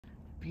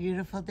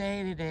Beautiful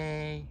day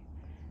today.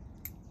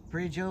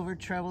 Bridge over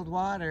troubled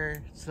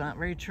water. It's not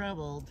very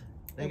troubled.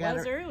 It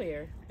was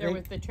earlier.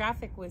 The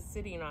traffic was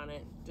sitting on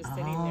it, just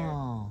sitting there.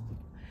 Oh,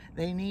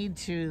 they need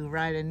to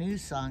write a new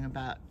song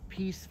about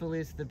peaceful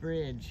is the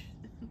bridge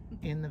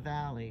in the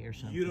valley or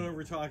something. You don't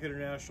ever talk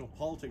international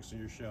politics in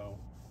your show,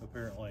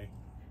 apparently.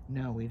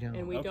 No, we don't.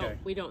 And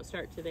we don't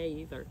start today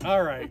either.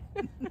 All right.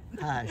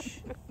 Hush.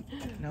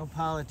 No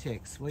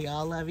politics. We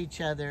all love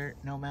each other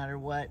no matter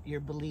what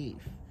your belief.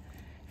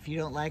 If you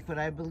don't like what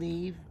I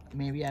believe,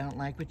 maybe I don't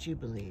like what you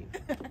believe.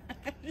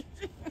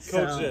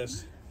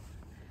 Coexist.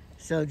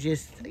 So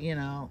just,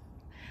 all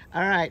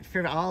right,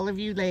 for all of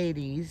you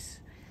ladies.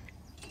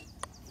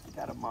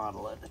 Gotta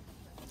model it.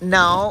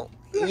 No,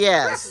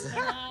 yes.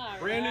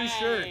 Brand new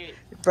shirt.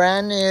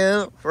 Brand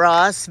new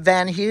Ross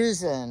Van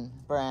Heusen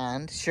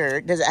brand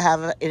shirt. Does it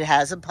have it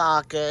has a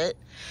pocket.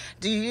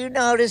 Do you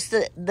notice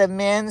that the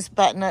men's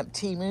button-up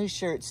Temu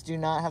shirts do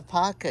not have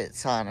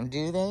pockets on them,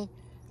 do they?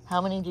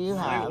 How many do you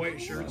have? My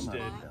white shirts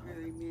did.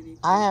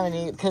 I haven't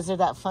either, because they're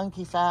that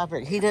funky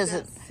fabric. He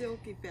doesn't. That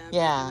silky fabric.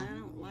 Yeah. And I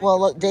don't like Well, it.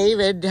 look,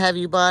 David,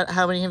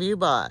 how many have you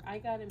bought? I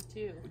got him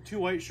too. 2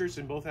 white shirts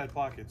and both had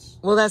pockets.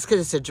 Well, that's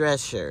because it's a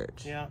dress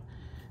shirt. Yeah.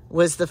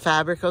 Was the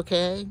fabric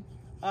okay?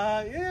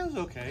 Yeah, it was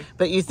okay.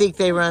 But you think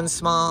they run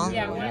small?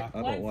 Yeah,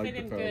 Yeah. one fit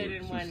him good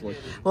and one didn't.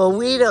 Well,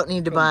 we don't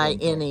need to buy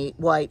any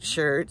white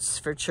shirts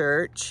for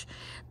church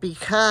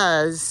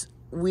because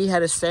we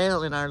had a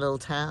sale in our little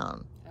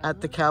town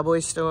at the Cowboy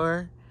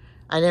store.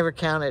 I never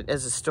count it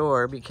as a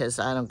store because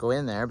I don't go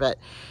in there, but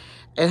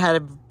it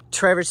had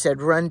Trevor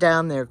said, run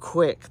down there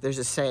quick. There's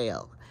a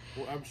sale.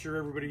 Well, I'm sure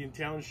everybody in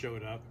town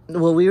showed up.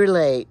 Well, we were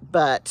late,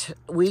 but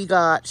we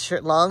got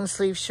long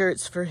sleeve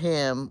shirts for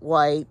him,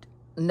 white,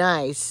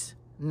 nice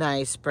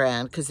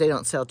brand, because they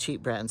don't sell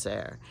cheap brands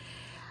there.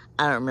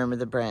 I don't remember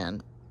the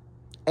brand.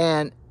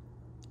 And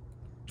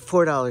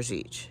 $4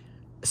 each.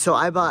 So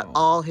I bought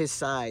all his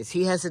size.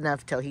 He has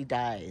enough till he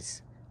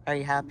dies. Are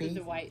you happy? With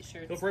the white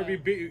shirts. He'll probably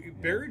be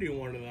buried in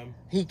one of them.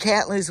 He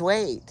can't lose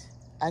weight.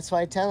 That's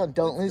why I tell him,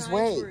 don't lose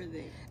weight. Were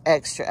they?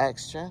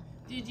 Extra.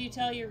 Did you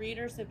tell your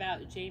readers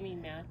about Jamie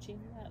matching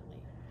that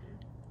lady?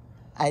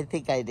 I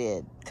think I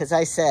did. Because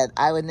I said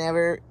I would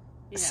never...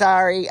 Yeah.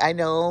 Sorry, I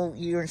know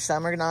you and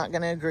some are not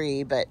going to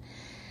agree, but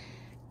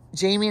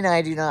Jamie and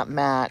I do not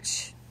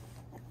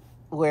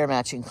wear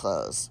matching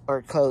clothes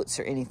or coats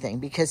or anything,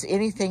 because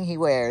anything he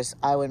wears,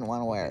 I wouldn't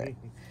want to wear it.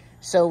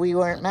 So we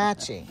weren't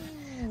matching.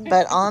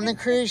 But on the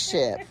cruise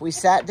ship, we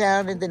sat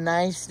down in the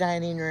nice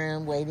dining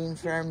room waiting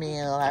for our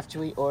meal after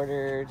we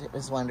ordered. It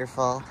was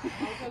wonderful. I'll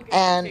go get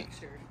And a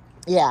picture.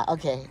 yeah,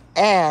 okay.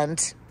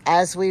 And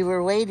as we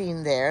were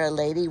waiting there, a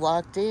lady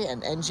walked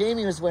in, and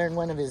Jamie was wearing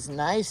one of his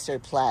nicer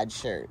plaid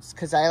shirts,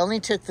 because I only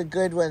took the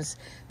good ones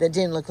that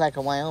didn't look like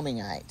a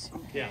Wyomingite.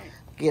 Yeah.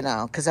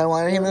 Because I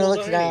wanted him to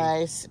look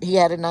nice. He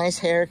had a nice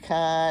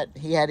haircut.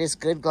 He had his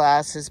good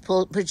glasses.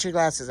 Put your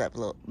glasses up a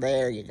little.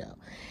 There you go.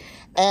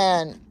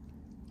 And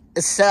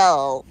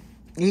so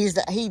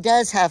he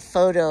does have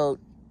photo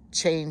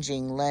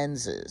changing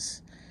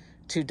lenses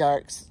to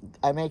darks.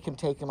 I make him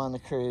take them on the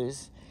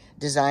cruise,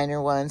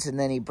 designer ones, and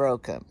then he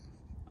broke them.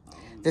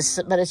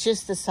 But it's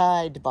just the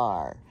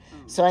sidebar.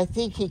 So I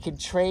think he could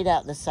trade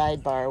out the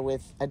sidebar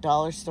with a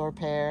dollar store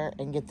pair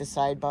and get the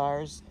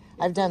sidebars.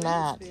 I've done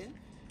that.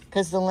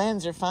 Because the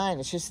lens are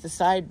fine. It's just the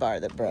sidebar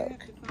that broke. You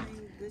have to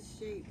find this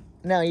shape.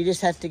 No, you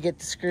just have to get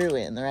the screw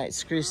in, the right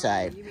screw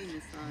side. You mean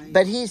the side.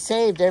 But he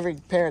saved every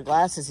pair of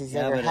glasses he's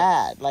ever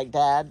had. Like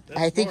Dad,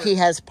 I think he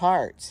has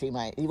parts. He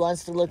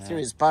wants to look through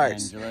his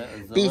parts. Angela,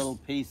 there's a little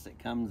piece that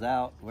comes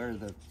out where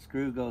the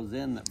screw goes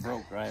in that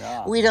broke right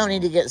off. We don't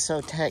need to get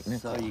so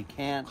technical. So you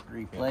can't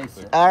replace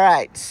it. All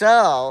right,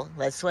 so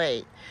let's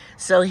wait.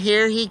 So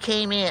here he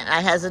came in.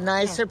 I has a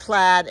nicer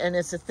plaid, and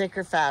it's a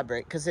thicker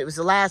fabric because it was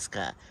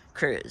Alaska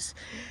cruise.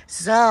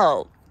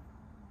 So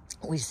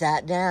we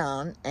sat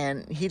down,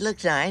 and he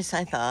looked nice,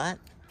 I thought.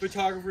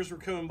 Photographers were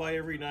coming by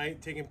every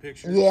night taking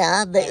pictures.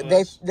 Yeah,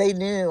 they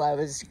knew I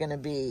was going to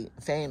be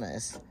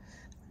famous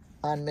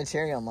on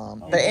Material Mom.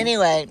 But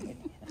anyway,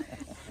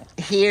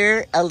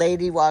 here a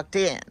lady walked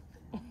in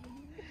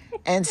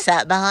and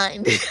sat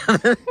behind him.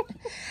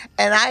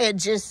 And I had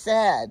just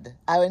said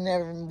I would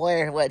never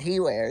wear what he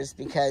wears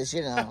because,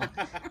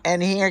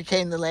 And here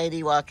came the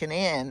lady walking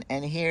in,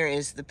 and here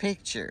is the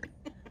picture.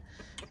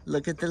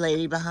 Look at the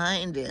lady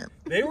behind him.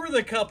 They were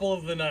the couple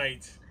of the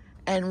night.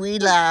 And we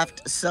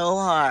laughed so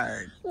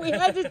hard. We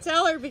had to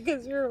tell her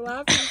because we were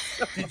laughing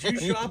so Did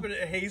you shop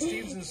at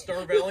Hastings and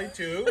Star Valley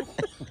too?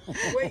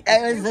 Wait,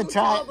 It was the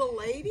tell the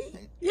lady?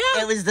 Yeah.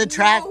 It was the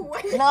track. No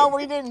way. No,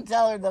 we didn't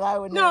tell her that I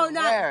would never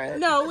wear it.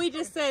 No, we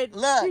just said,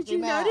 Look, did you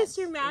you notice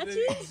match. you're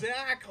matching?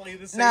 Exactly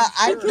the same No,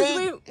 I shirt.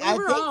 think we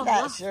were all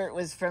that laughing. shirt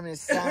was from his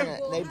son.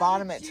 Well, They how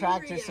bought him did at she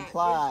Tractor react?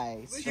 Supply.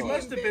 Was She store.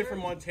 must have been from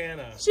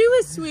Montana. She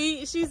was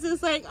sweet. She's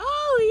just like,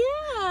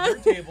 oh, Her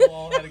yeah. table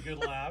all had a good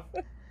laugh.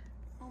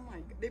 Oh my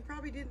God. They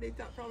probably did. They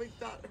probably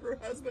thought her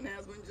husband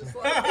has one just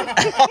like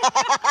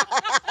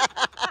that.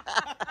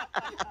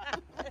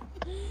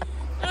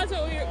 That's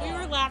what we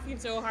were laughing laughing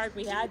so hard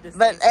we had to.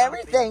 But say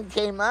everything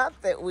came up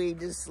that we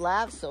just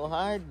laughed so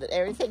hard that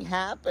everything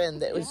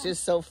happened that was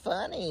just so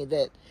funny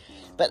that.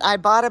 But I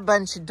bought a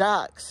bunch of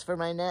ducks for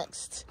my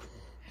next.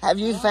 Have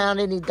you found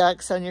any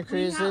ducks on your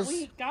something. cruises?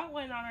 We got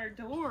one on our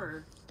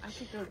door. I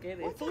should go get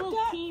it. What's It's a a little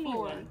duck teeny for?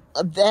 one.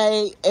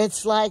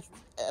 It's like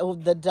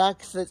the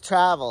duck that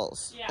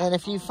travels. Yeah. And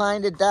if you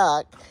find a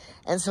duck,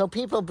 and so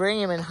people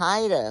bring them and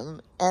hide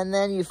them, and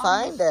then you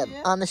find them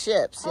ship? on the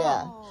ships,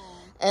 yeah. Oh.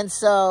 And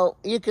so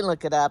you can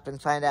look it up and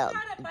find out. We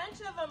got a bunch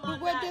of them on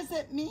What that. does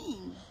it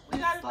mean? We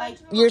got a It's bunch like of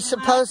them You're on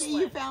supposed-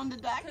 you found a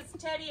duck. Because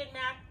Teddy and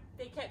Mac,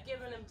 they kept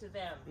giving them to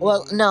them.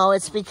 Well, no,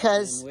 it's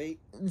because And we,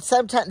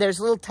 sometimes there's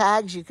little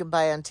tags you can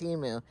buy on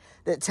Temu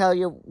that tell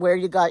you where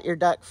you got your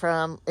duck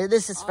from.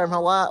 This is from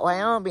Hawaii,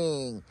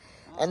 Wyoming.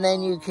 And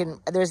then you can,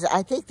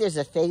 I think there's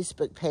a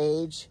Facebook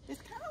page.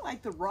 It's kind of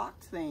like the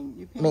rocks thing.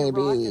 You paint Maybe.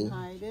 a rock and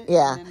hide it.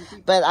 Yeah, and then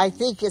people but I find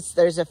think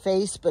there's a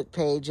Facebook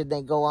page and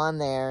they go on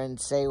there and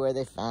say where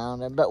they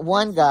found them. But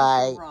one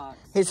guy, rocks.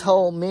 his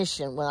whole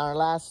mission, when our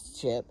last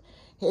ship,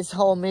 his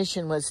whole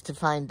mission was to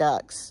find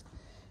ducks.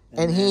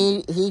 And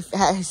he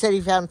said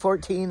he found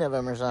 14 of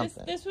them or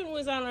something. This one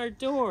was on our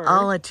door.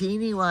 Oh, a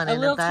teeny one a in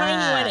little a bag.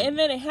 tiny one, and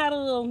then it had a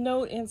little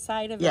note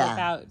inside of Yeah. it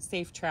about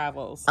safe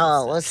travels.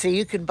 Oh, well, see,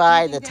 you can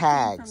buy Do you the think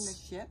that came tags.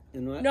 From the ship?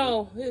 and what,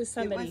 No, it was It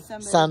somebody. was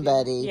somebody.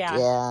 Somebody, Yeah.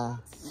 yeah.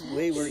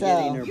 we were So-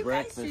 getting her You guys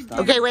breakfast should on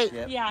do- Okay, the wait.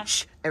 ship. Yeah.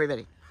 Shh,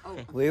 everybody.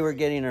 We were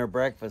getting our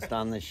breakfast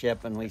on the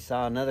ship, and we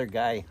saw another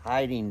guy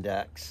hiding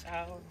ducks.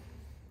 Oh.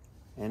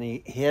 And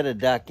he hid a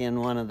duck in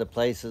one of the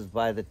places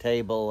by the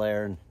table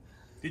there. And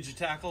Did you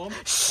tackle him?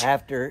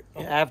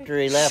 after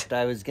he left,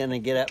 I was gonna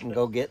get up and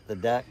go get the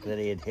duck that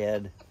he had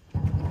hid.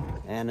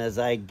 And as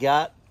I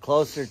got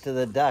closer to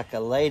the duck, a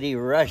lady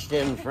rushed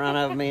in front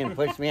of me and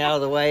pushed me out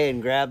of the way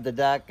and grabbed the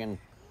duck. And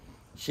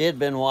she had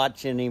been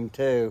watching him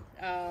too.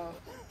 Oh.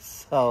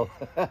 So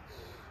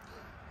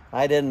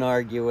I didn't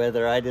argue with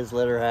her. I just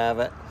let her have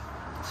it.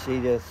 She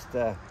just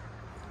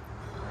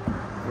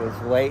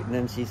was waiting,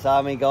 and she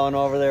saw me going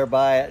over there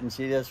by it, and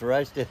she just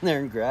rushed in there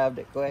and grabbed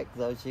it quick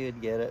so she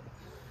would get it.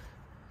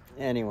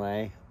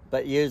 Anyway,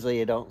 but usually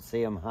you don't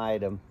see them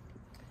hide them.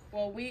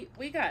 Well, we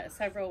got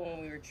several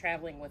when we were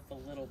traveling with the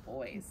little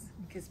boys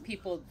because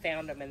people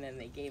found them and then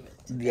they gave it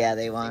to them. Yeah,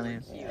 they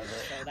wanted. Cute,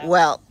 so that-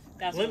 Well,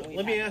 that's when we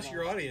Let me had ask them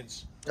your all.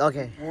 audience.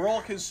 okay. We're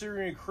all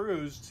considering a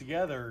cruise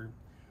together.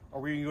 Are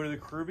we going to go to the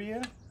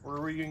Caribbean or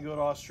are we going to go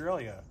to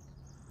Australia?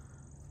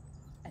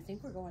 I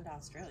think we're going to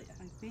Australia.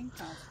 I think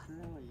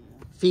Australia.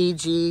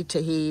 Fiji,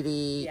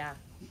 Tahiti. Yeah,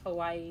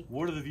 Hawaii.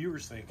 What do the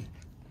viewers think?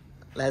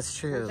 That's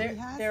true. There,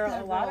 has there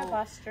are a lot of several.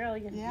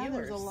 Australian Yeah, viewers.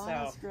 there's a lot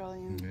of so.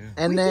 Australian.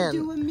 And we then, could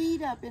do a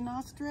meetup in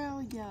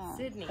Australia.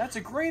 Sydney. That's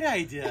a great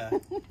idea.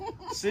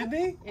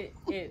 Sydney?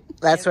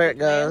 That's where it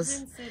lands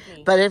goes. in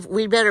Sydney. but if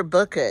we better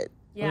book it,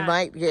 we Yeah,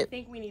 might I get,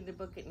 think we need to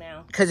book it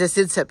now. because it's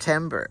in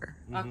September.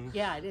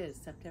 Yeah, it is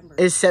September.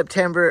 Is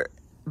September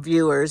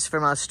viewers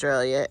from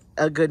Australia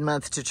a good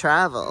month to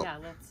travel? Yeah,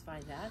 let's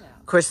find that out.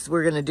 Of course,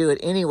 we're going to do it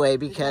anyway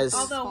because,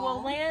 Although we'll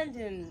fall? land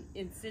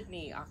in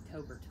Sydney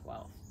October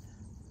 12th.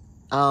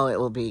 oh, it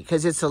will be,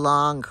 because it's a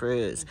long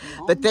cruise.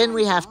 But then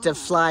we have to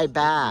fly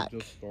back.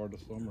 Just start of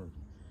summer.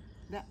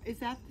 Is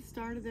that the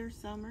start of their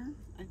summer?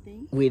 I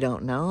think. We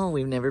don't know.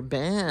 We've never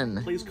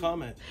been. Please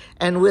comment.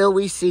 And will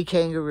we see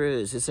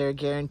kangaroos? Is there a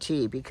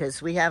guarantee?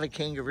 Because we have a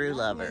kangaroo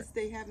lover. Unless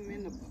they have them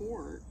in the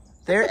port.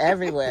 They're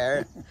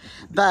everywhere.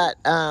 But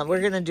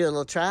we're going to do a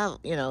little travel.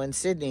 You know, in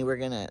Sydney, we're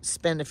going to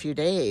spend a few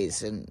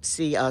days and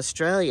see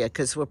Australia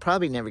because we'll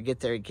probably never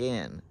get there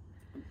again.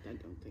 I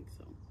don't think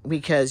so.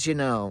 Because, you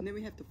know, And then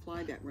we have to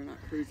fly back. We're not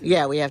cruising.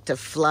 yeah, we have to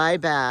fly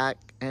back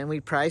and we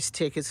price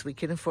tickets. We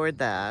can afford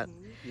that.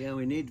 Yeah,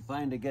 we need to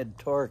find a good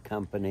tour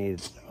company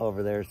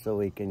over there so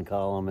we can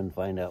call them and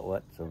find out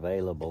what's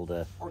available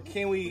to Or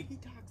can we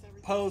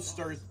post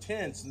our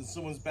tents in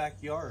someone's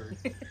backyard?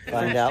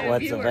 find out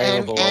what's Viewers.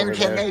 available And over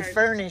can there. they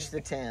furnish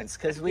the tents?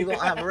 Because we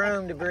won't have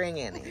room to bring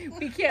any.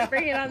 We can't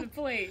bring it on the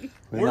plane.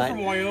 We We're might-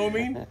 from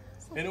Wyoming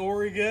and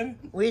Oregon.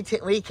 We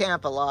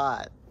camp a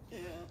lot. Yeah.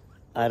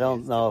 I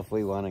don't know if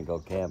we want to go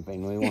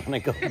camping. We want to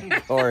go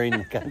touring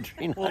the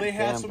country, not Well, they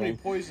have so many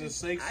camping. poisonous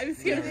snakes. I was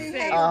gonna there.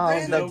 say, Oh,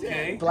 Is it the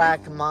okay?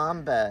 black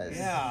mambas.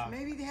 Yeah.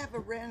 Maybe they have a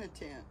rent a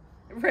tent.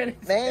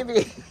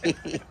 Maybe.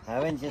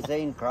 Haven't you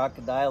seen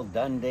Crocodile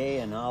Dundee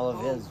and all of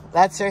his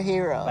That's our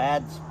hero.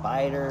 bad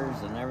spiders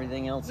and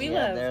everything else We he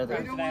had love there? We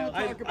They're don't want to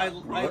I, talk I,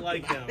 about I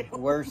like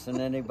him. worse than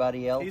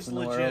anybody else He's in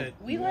the world. legit.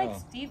 we Yeah. like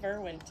Steve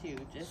Irwin too.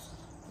 Just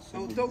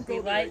Don't we go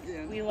there like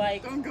again. we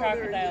like Don't go there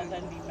Crocodile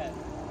again. Dundee better.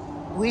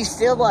 We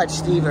still watch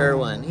Steve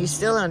Irwin. He's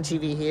still on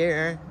TV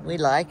here. We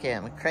like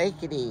him.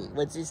 Crakety.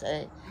 What's he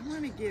say? I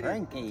want to get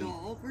Frankie. a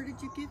doll. Where did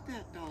you get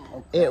that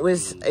doll?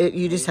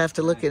 You just have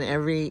to look in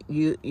every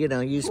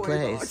used Toy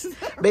place.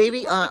 box.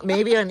 Maybe on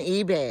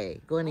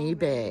eBay. Go on eBay.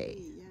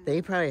 maybe, yeah.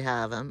 They probably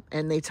have them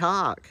and they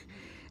talk.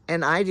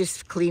 And I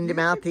just cleaned him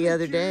You out should the put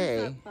other yours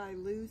day. up by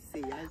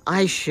Lucy.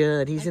 I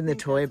should. He's I in the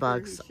think toy that's where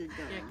he box. should go.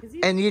 Yeah, 'cause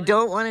he's And you like-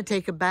 don't want to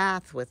take a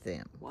bath with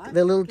him. What?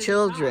 The little 'Cause he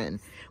children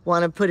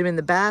want to put him in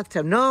the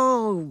bathtub.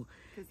 No,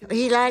 'Cause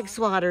He likes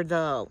water,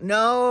 though.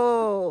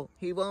 No,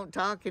 he won't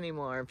talk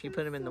anymore if you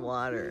put him in the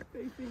water.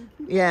 They think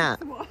he Yeah.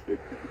 likes water.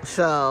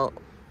 So,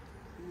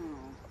 Oh,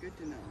 good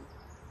to know.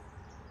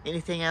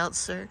 anything else,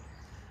 sir?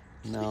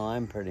 No,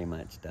 I'm pretty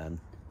much done.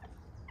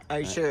 Are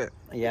you sure?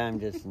 Yeah, I'm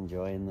just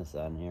enjoying the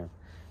sun here.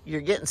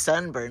 You're getting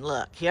sunburned.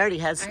 Look, he already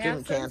has I skin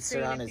have cancer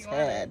sunscreen on if his you want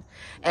head. it.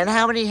 And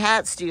how many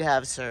hats do you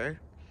have, sir?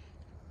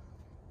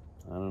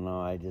 I don't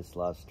know. I just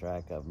lost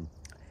track of them.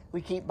 We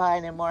keep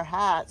buying him more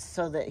hats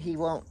so that he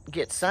won't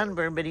get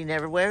sunburned, but he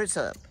never wears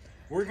them.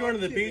 We're going to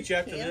the To beach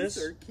after this,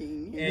 Cancer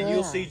King. and Yeah.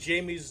 you'll see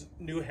Jamie's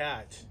new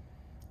hat.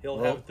 He'll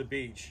Well- have at the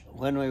beach.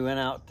 When we went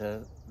out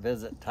to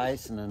visit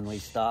Tyson and we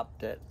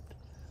stopped at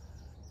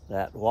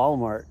that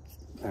Walmart,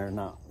 or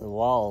not, the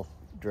Wall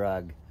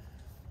Drug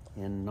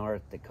in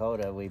North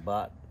Dakota, we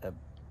bought a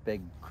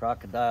big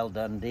Crocodile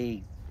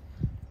Dundee.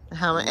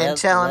 And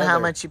tell him how Leather.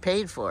 much you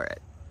paid for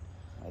it.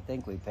 I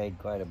think we paid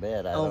quite a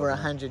bit. I don't Over know.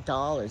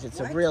 $100. It's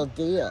a What? real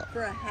deal.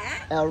 For a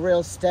hat? A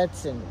real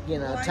Stetson, Why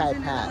type isn't it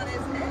on hat.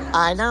 his head?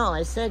 I know.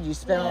 I said you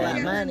spent all Well, that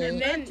you're money. in the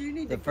Then nut, you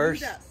need the to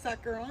first- glue that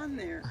sucker on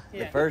there.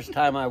 The first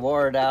time I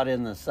wore it out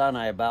in the sun,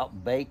 I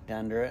about baked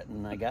under it,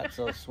 and I got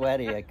so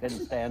sweaty I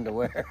couldn't stand to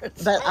wear it.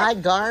 But I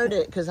guard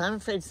it because I'm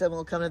afraid someone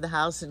will come to the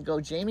house and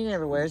go, Jamie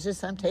never wears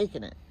this. I'm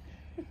taking it.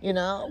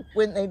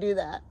 Wouldn't they do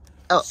that?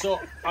 Oh, So,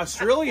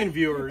 Australian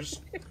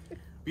viewers,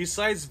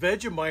 besides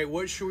Vegemite,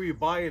 what should we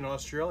buy in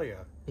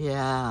Australia?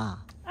 yeah.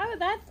 Oh,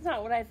 that's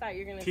not what I thought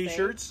you were gonna say.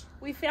 T-shirts?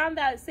 We found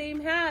that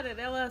same hat at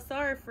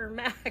LSR for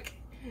Mac.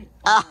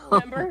 Oh,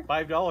 Remember?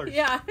 $5.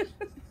 Yeah.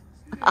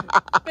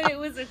 But it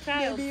was a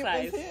child Maybe it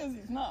size. was his.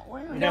 He's not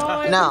wearing it.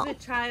 No, it No. was a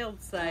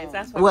child size.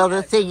 That's why. well, we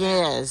the got it. thing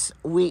is,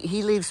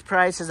 he leaves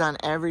prices on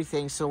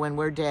everything, so when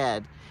we're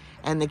dead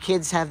and the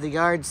kids have the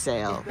yard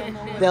sale,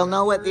 they'll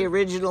know what the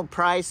original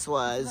price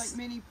was. Like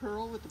Minnie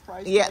Pearl with the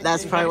price. Yeah, tag.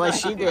 that's probably why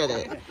she did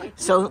it.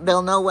 So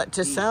they'll know what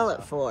to sell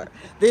it for.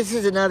 This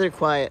is another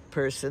quiet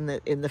person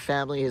that in the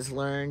family has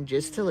learned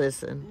just to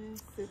listen.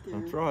 Just sit there.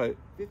 That's right.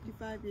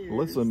 55 years.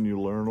 Listen,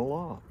 you learn a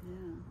lot. Yeah.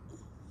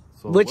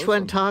 So Which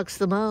one listen. talks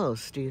the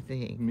most, do you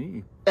think? Me.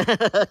 You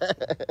never-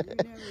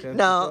 Can't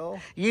No,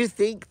 you you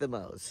think the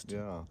most. tell?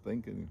 Yeah,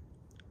 thinking.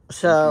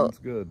 So, Thinking's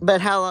good.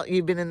 but how long,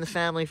 you've been in the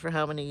family for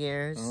how many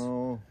years?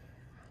 Oh,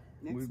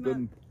 Next we've month.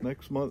 been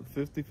next month.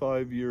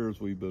 55 years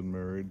we've been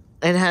married.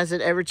 And has it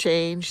ever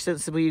changed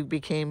since we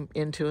became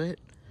into it?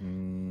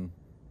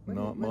 What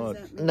Not does much.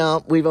 that mean?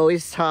 No, we've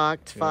always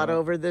talked, fought Yeah.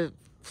 over the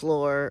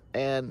floor,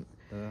 and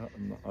Yeah,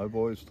 and I've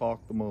always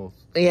talked the most.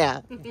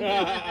 yeah.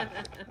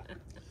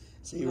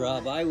 See,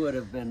 Rob, I would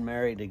have been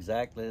married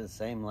exactly the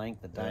same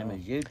length of time Yeah.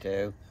 as you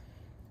two,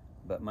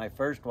 but my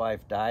first wife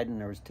died, and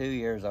there was 2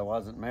 years I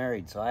wasn't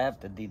married, so I have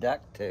to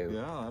deduct 2.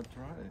 Yeah, that's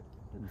right.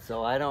 And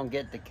so I don't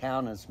get to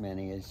count as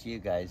many as you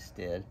guys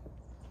did.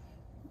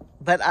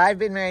 But I've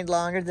been married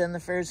longer than the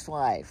first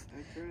wife.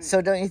 That's right.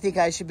 So don't you think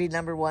I should be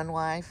number one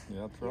wife?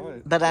 Yeah, that's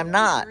right. But I'm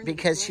not,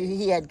 because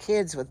he had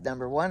kids with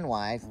number one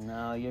wife.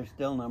 No, you're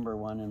still number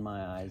 1 in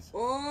my eyes.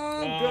 Oh,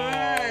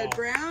 Oh. good.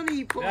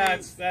 Brownie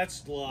points.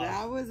 That's love.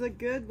 That was a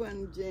good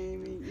one,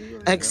 Jamie. You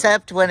were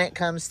Except when it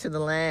comes to the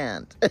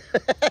land. Oh,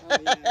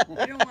 yeah. We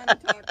don't want to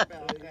talk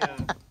about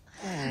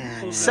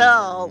that.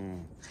 So,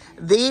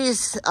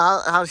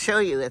 I'll show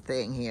you a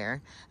thing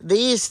here.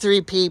 These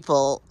 3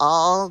 people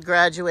all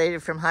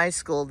graduated from high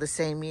school the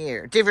same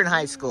year, different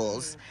high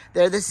schools.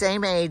 They're the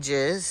same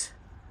ages,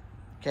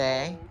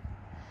 okay?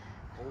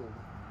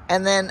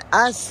 And then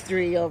us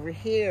 3 over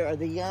here are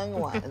the young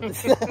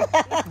ones.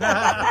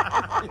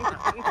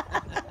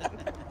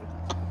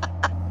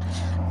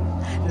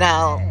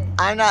 Now,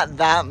 I'm not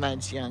that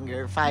much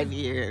younger, 5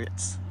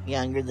 years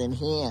younger than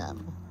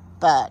him,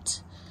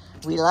 but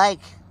we like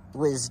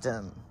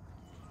wisdom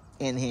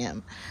in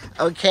him.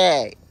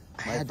 Okay,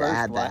 I had to first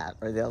add wife- that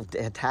or they'll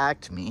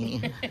attack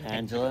me.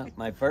 Angela,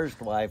 my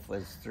first wife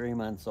was 3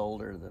 months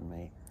older than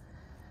me.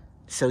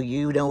 So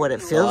you know what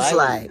it feels I was-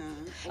 like.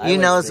 I You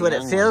was knows the what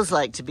it young feels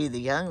like to be the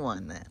young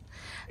one then.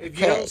 If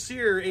you Okay. don't see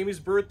her, Amy's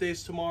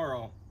birthday's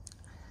tomorrow.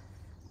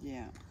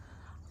 Yeah.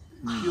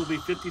 She'll be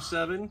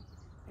 57,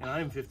 and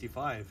I'm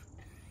 55.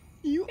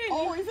 You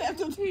always have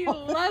to He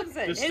talk. loves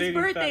it. Just His stating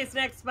birthday's fact.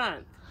 next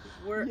month.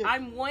 Yeah.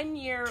 I'm 1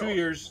 year. 2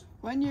 years.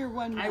 1 year,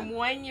 1 month. I'm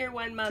 1 year,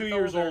 1 month 2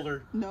 years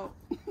older. No.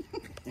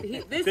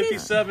 This is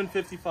 57,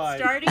 55.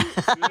 starting Do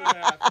the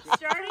math.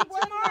 starting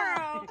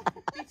tomorrow.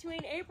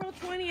 Between April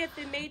 20th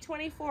and May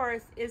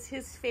 24th is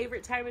his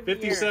favorite time of the year.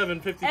 57,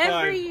 55.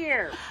 Every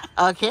year.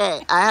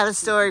 Okay, I have a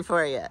story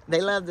for you.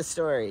 They love the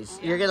stories.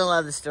 You're going to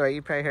love the story.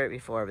 You probably heard it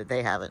before, but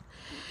they haven't.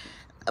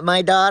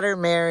 My daughter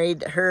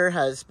married her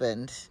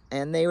husband,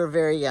 and they were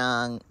very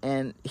young,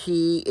 and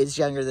he is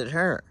younger than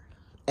her.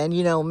 And,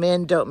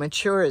 men don't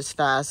mature as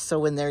fast, so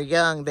when they're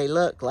young, they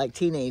look like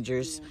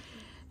teenagers.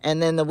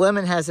 And then the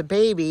woman has a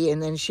baby,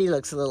 and then she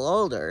looks a little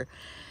older.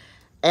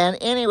 And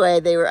anyway,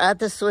 they were at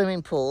the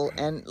swimming pool,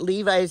 and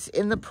Levi's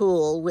in the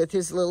pool with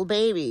his little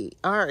baby,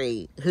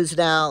 Ari, who's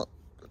now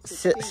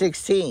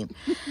 16.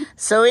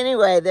 So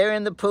anyway, they're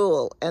in the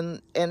pool,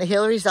 and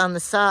Hillary's on the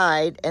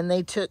side, and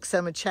they took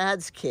some of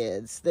Chad's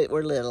kids that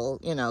were little,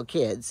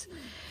 kids,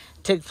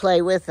 to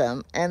play with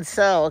them. And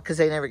so, because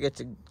they never got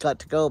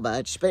to go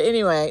much. But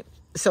anyway,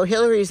 so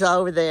Hillary's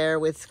over there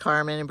with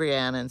Carmen and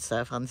Brianna and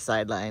stuff on the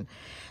sideline,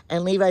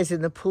 and Levi's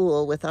in the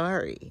pool with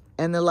Ari.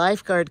 And the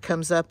lifeguard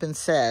comes up and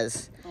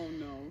says, Oh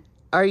no.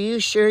 "Are you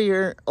sure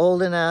you're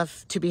old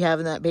enough to be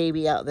having that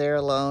baby out there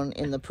alone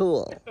in the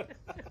pool?"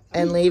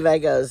 And Levi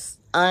goes,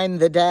 "I'm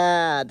the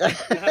dad."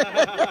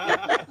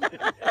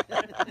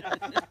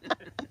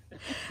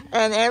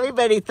 And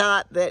everybody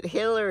thought that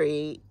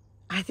Hillary,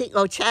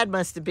 Chad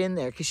must have been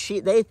there,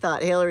 because they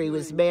thought Hillary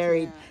was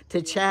married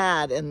to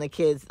Chad, and the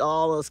kids,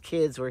 all those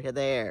kids were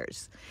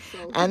theirs.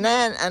 So And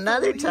then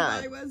another Levi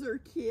time, was her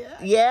kid.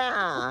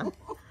 yeah.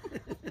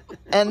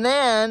 And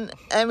then,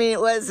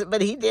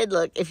 but he did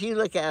look, if you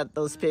look at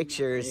those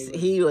pictures,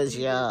 he was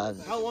young.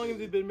 How long have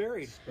they been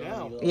married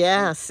now?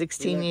 Yeah,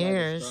 16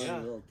 years.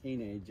 Scrawny little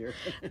teenager.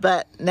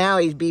 But now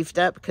he's beefed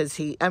up because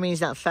he's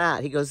not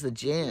fat. He goes to the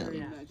gym. Very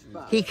much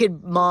buff. He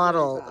could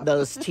model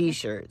those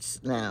T-shirts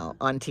now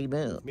on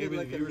Temu. Maybe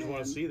the Good-looking viewers want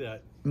man. to see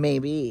that.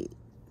 Maybe.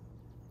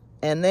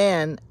 And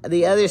then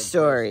the other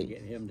story.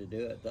 Get him to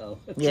do it though.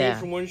 Change Yeah.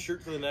 from one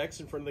shirt to the next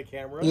in front of the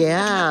camera.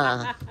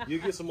 Yeah. You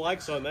get some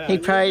likes on that. He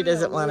probably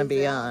doesn't Yeah, want to lose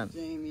be out, on.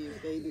 Jamie,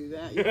 if they do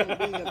that, you won't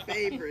be the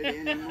favorite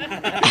anymore.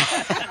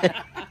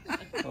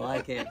 Well,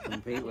 I can't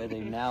compete with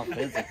him now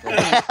physically.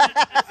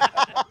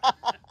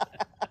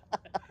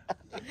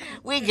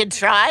 We could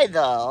try,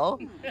 though.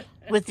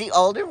 With the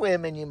older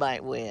women, you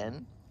might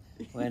win.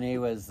 When he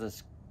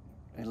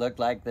looked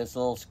like this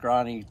little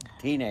scrawny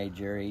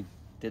teenager. He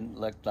didn't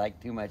look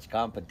like too much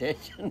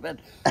competition, but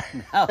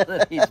now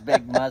that he's a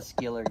big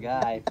muscular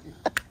guy,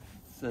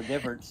 it's a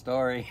different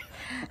story.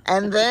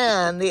 And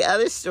then the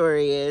other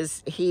story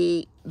is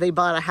they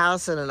bought a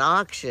house at an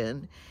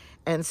auction,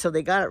 and so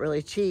they got it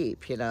really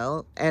cheap,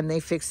 and they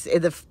fixed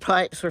it. The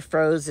pipes were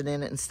frozen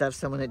in it and stuff.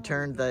 Someone had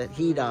turned the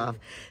heat off,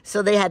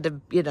 so they had to,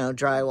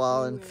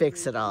 drywall and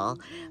fix it all.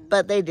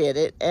 But they did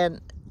it, and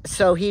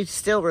so he's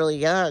still really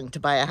young to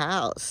buy a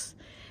house.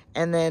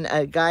 And then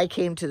a guy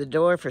came to the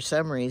door for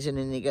some reason,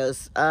 and he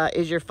goes,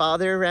 "Is your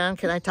father around?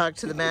 Can I talk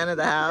to the man of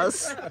the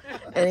house?"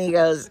 And he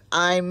goes,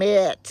 "I'm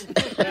it."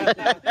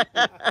 Oh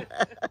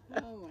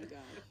my God.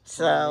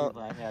 So,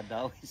 I had to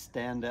always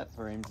stand up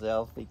for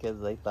himself because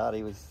they thought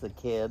he was the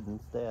kid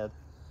instead.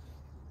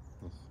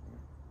 No,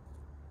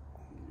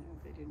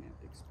 they didn't have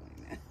to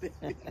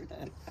explain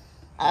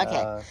that.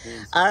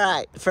 okay. All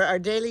right. For our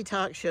daily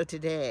talk show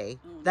today,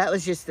 that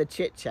was just the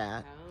chit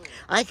chat.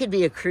 I could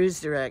be a cruise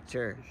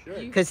director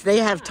because they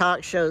have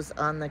talk shows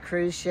on the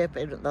cruise ship.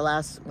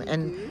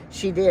 And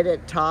she did a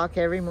talk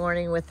every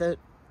morning with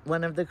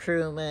one of the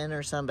crewmen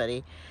or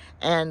somebody,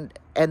 and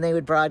they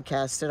would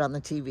broadcast it on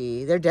the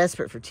TV. They're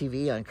desperate for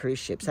TV on cruise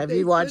ships. Have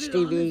you watched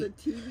They put TV? it on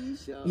as a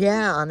TV show?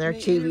 Yeah, on their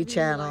And they TV interview,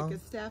 channel. Like a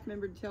staff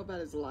member to tell about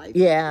his life.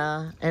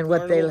 Yeah, and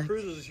what they Carnival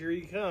Cruises, here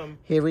you come.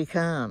 here we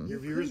come. Your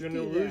viewers are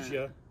going to do lose that.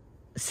 you.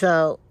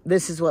 So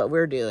this is what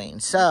we're doing.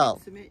 So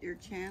Submit your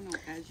channel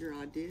as your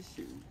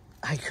audition.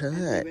 I And could.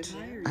 they would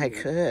hire I you.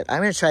 could. I'm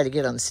going to try to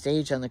get on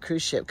stage on the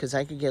cruise ship because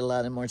I could get a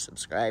lot of more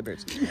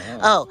subscribers.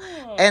 Oh,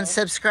 and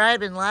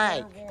subscribe and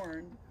like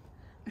Warned.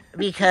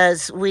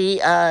 because we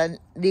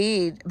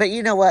need. But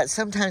you know what?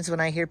 Sometimes when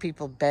I hear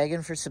people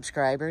begging for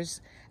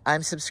subscribers,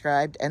 I'm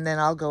subscribed and then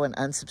I'll go and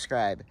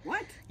unsubscribe.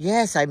 What?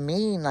 Yes, I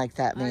mean like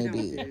that I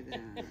maybe. don't do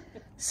that.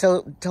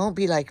 So don't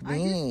be like I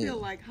just me. feel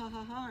like, ha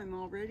ha ha, I'm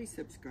already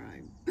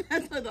subscribed.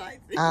 That's what I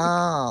think.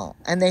 Oh,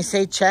 and they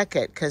say check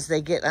it because they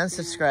get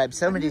unsubscribed.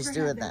 Somebody's I've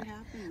never doing had that.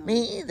 happen, though.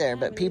 Me either,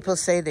 but people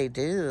say they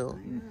do.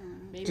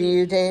 Maybe Do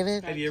you,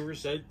 David? Have you ever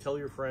said, tell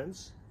your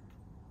friends?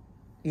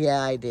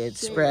 Yeah, I did.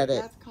 Share. Spread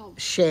it. That's called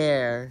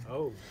Share.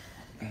 Oh.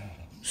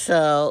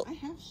 So, I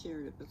have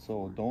shared it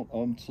before. So don't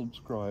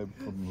unsubscribe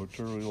from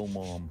Material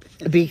Mom.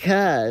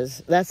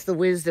 because that's the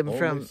wisdom Only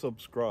from,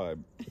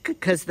 subscribe.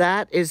 because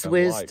that is And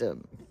like.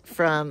 wisdom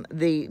from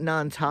the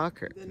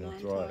non-talker. The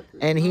That's non-talker.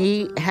 And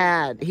he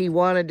Non-verbal. he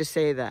wanted to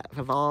say that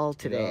of all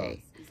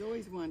today. He's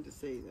always wanted to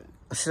say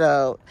that.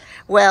 So,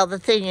 well, the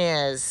thing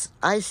is,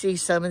 I see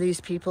some of these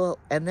people,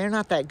 and they're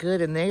not that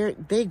good, and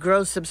they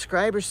grow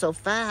subscribers so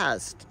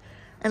fast.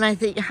 And I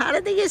think, how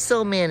did they get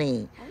so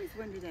many? I always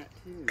wonder that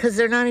too. Because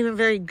they're not even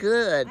very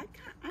good.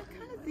 I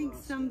kind of think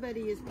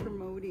somebody is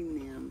promoting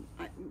them.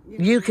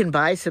 You can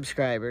buy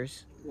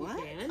subscribers.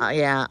 What?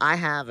 Yeah, I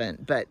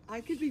haven't, but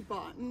I could be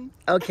bought.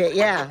 okay,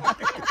 yeah.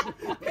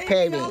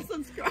 Pay me. I'll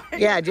subscribe.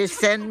 Yeah, just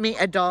send me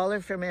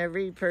 $1 from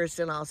every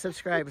person. I'll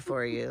subscribe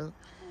for you.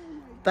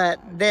 But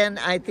then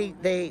I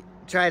think they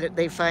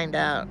find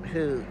out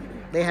who,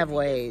 they have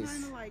ways.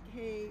 Kind of like,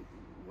 hey,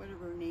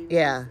 whatever her name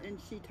Yeah. is, and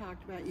she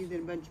talked about you, then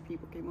a bunch of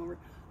people came over.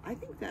 I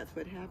think that's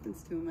what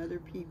happens to them. Other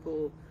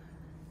people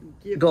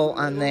Go them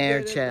a on little their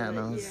bit of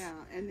channels.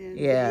 and then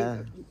Yeah.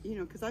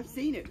 because I've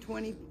seen it.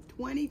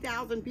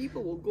 20,000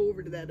 people will go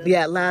over to that. Other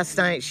Yeah, last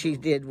night she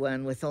did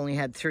one with only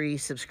had 3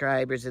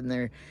 subscribers, and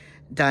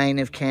dying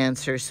of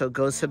cancer. So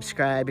go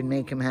subscribe and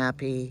make him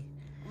happy.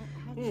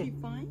 How'd she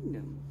find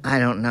him? I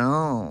don't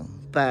know,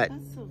 but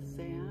That's so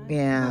sad.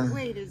 Yeah. But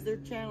wait, is their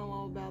channel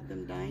all about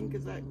them dying?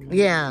 Because that kind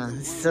yeah, of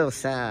it's so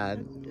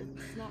sad.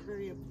 It's not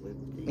very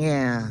uplifting.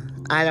 Yeah,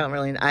 I don't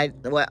really.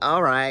 Well,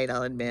 all right,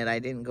 I'll admit I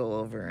didn't go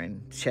over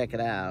and check it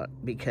out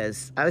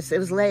because it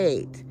was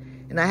late,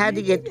 and I had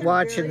to Maybe get they're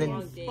watching very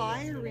the.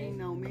 inspiring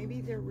though.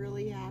 Maybe they're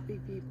really happy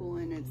people,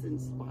 and it's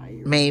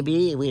inspiring.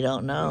 Maybe we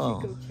don't You know.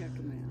 should go check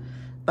them out.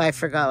 But I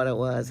forgot what it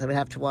was. I would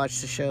have to watch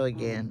the show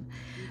again.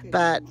 Okay,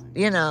 But never mind.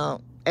 you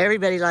know,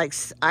 everybody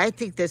likes. I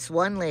think this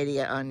one lady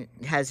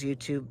has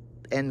YouTube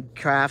and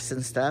crafts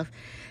and stuff.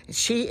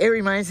 It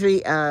reminds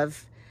me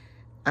of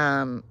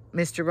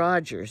Mr.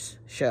 Rogers'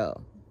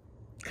 show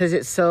because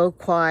it's so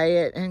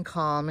quiet and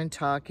calm and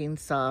talking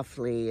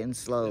softly and If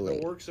slowly.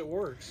 it works, it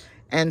works.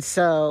 And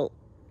so,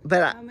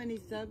 but How many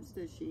subs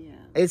does she have?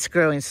 it's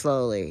growing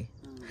slowly.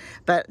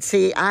 But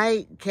see,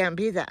 I can't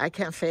be that. I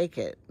can't fake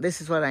it.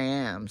 This is what I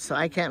am. So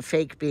I can't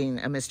fake being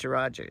a Mr.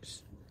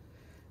 Rogers,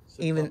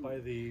 Sit Even- taught by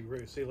the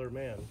Sailor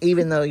Man.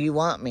 even though you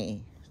want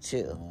me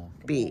to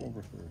be.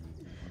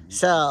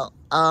 So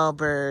all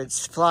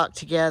birds flock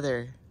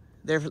together.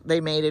 They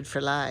mated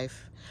for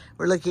life.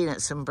 We're looking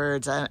at some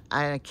birds. I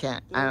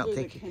can't. I Those don't are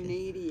think. the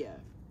Canada.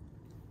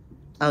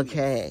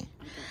 Okay.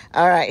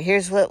 All right.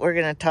 Here's what we're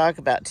going to talk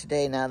about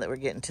today. Now that we're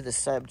getting to the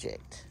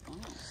subject.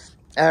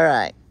 All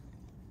right.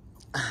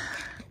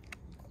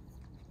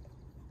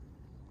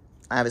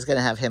 I was going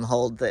to have him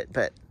hold it,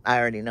 but I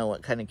already know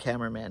what kind of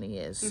cameraman he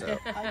is. So.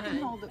 I can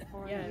hold it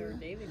for Yeah, or you.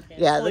 David can.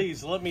 Yeah.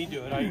 Please let me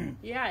do it.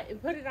 Yeah,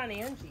 put it on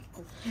Angie.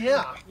 'cause-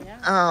 Yeah. Yeah.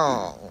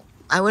 Oh,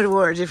 I would have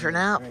wore a different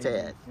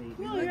outfit.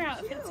 No, your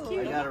outfit's I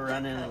cute. gotta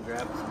run in and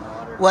grab some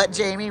water. What,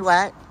 Jamie?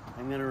 What?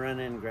 I'm gonna run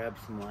in and grab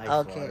some ice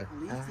Okay. water.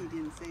 At least he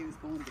didn't say he was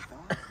going to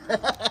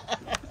golf.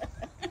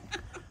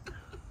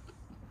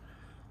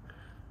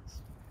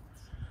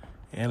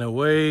 And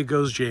away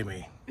goes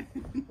Jamie.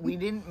 We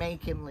didn't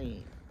make him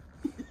leave.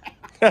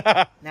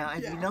 Now,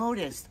 if you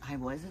noticed, I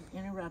wasn't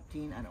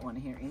interrupting. I don't want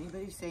to hear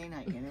anybody saying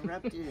I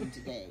interrupted him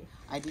today.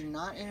 I did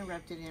not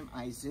interrupted him.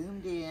 I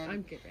zoomed in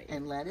I'm good right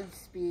and let him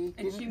speak.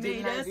 And she Didn't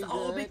made I us do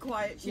all be good?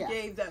 quiet. She Yeah.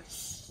 gave the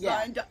shh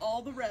Yeah. sign to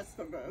all the rest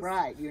of us.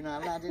 Right, you're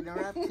not allowed to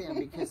interrupt him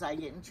because I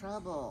get in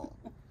trouble.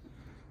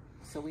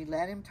 So we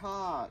let him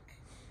talk.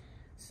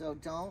 So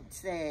don't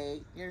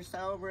say, you're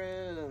so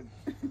rude.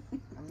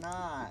 I'm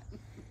not.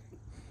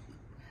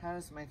 How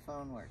does my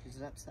phone work? Is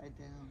it upside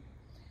down?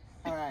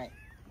 All right.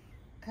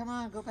 Come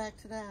on, go back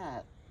to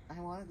that. I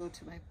want to go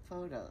to my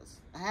photos.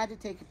 I had to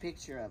take a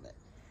picture of it.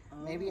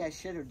 Maybe I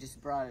should have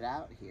just brought it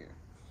out here.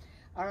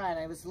 All right,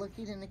 I was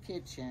looking in the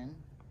kitchen,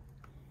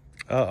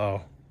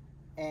 Uh-oh.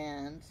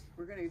 and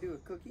We're going to do a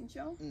cooking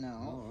show?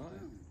 no,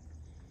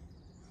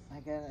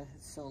 I got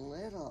it's so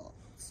little,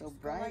 it's so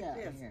bright like out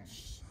this. here.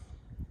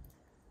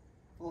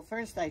 Well,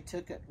 first I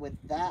took it with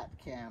that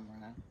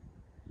camera.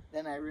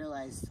 Then I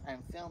realized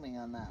I'm filming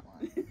on that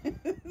one.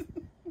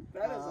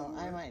 That doesn't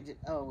I work. might.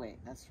 Oh wait,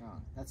 that's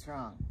wrong. That's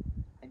wrong.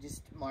 I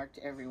just marked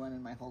everyone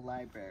in my whole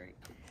library.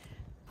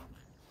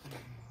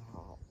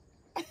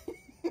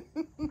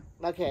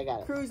 Okay, I got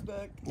it. Cruise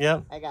book.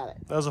 Yep. I got it.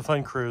 That was a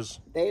fun cruise.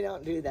 They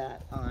don't do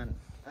that on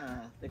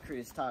the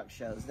cruise talk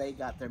shows. They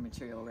got their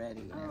material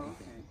ready and Oh, everything.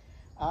 okay.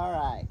 All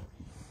right.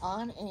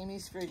 On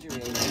Amy's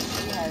refrigerator,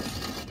 she has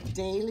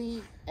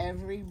daily,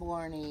 every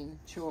morning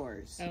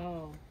chores.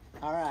 Oh.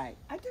 All right.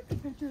 I took a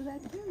picture of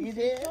that too. You She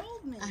did?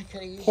 told me. I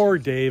could have used. Poor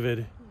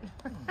David.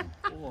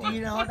 Do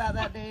you know about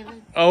that,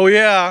 David? Oh,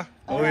 yeah.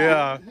 All Oh, right,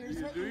 yeah. here's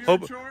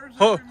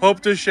what- Hope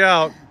to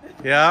shout.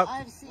 Yeah.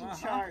 I've seen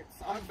charts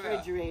on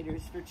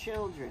refrigerators for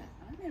children,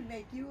 I'm going to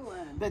make you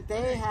one. but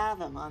they have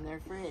them on their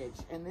fridge,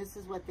 and this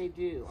is what they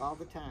do all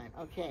the time.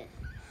 Okay,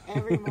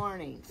 every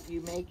morning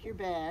you make your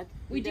bed.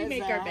 Who We do does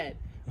make that? our bed.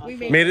 We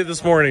Okay, made it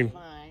this morning.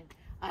 Fine.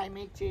 I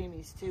make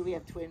Jamie's too. We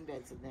have twin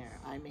beds in there.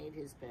 I made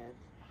his bed.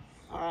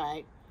 All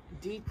right,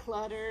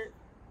 declutter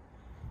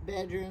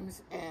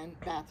bedrooms and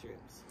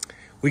bathrooms.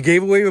 We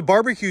gave away a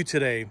barbecue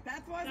today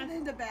That wasn't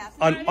in the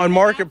bathroom. on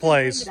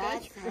Marketplace.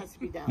 That has to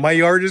be done. My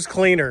yard is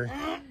cleaner.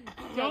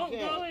 Don't Okay.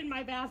 go in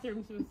my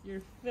bathrooms with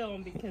your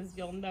film because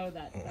you'll know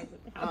that doesn't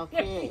happen.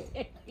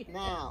 Okay.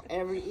 Now,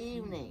 every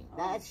evening.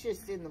 That's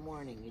just in the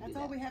morning. You That's do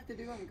all that. we have to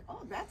do.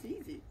 Oh, that's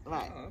easy.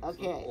 Right.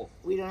 Okay.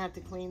 We don't have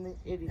to clean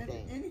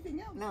anything.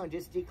 Anything else? No,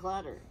 just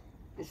declutter.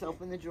 Just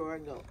open the drawer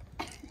and go.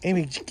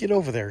 Amy, get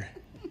over there.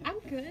 I'm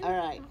good. All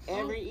right.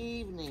 Every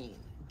evening,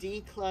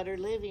 declutter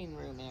living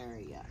room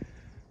area.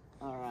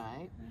 All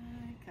right.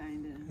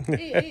 Kind of.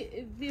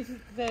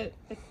 The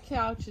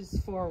couch is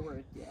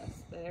forward,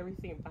 yes, but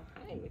everything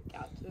behind the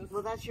couch is.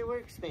 Well, that's your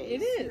workspace.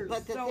 It is.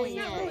 But the Sewing thing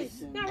not really,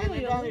 is, not and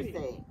really a another living.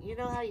 thing, you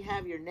know how you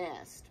have your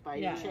nest by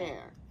Yeah. your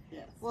chair?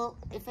 Yes. Well,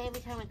 if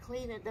every time I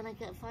clean it, then I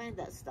can't find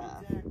that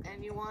stuff. Exactly.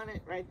 And you want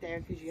it right there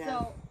because you have.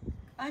 So,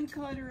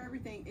 unclutter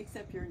everything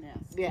except your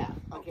nest. Yeah.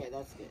 Okay,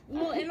 that's good.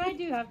 Well, and I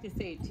do have to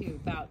say too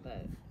about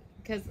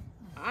because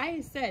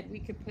I said we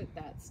could put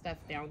that stuff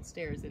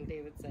downstairs, and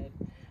David said,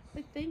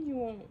 but then you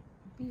won't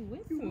be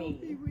with You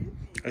won't be me. with me.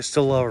 I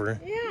still love her.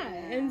 Yeah,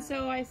 and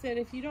so I said,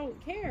 if you don't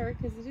care,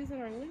 because it is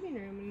in our living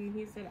room, and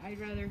he said, I'd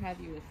rather have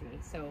you with me.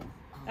 So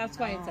that's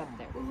why it's up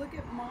there. Well, look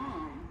at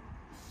Mom.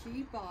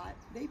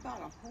 They bought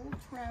a whole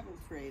travel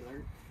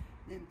trailer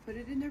and put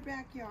it in their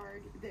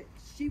backyard that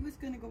she was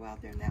going to go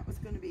out there and that was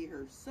going to be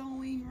her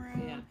sewing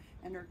room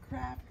and her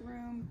craft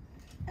room.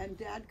 And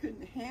Dad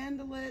couldn't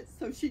handle it,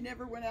 so she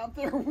never went out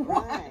there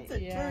once.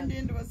 It turned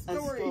into a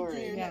storage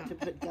unit.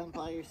 To dump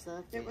all your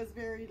stuff. It was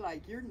very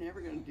like, you're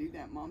never going to do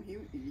that, Mom.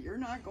 You're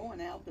not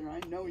going out there. I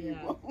know you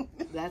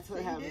won't. That's what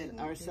She happened. didn't.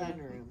 Our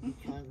sunroom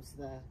becomes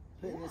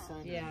put in the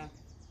sunroom.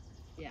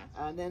 Yeah.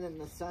 And then in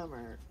the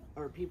summer,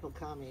 or people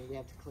coming, we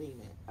have to clean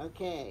it.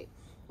 Okay.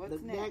 What's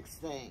the next? next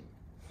thing.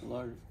 Well,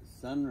 our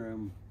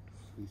sunroom,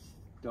 we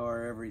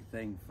store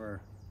everything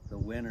for the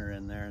winter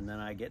in there, and then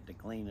I get to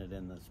clean it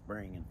in the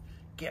spring and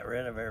get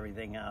rid of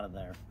everything out of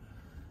there.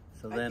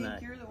 So then I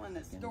think you're the one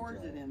that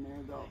stores it in there,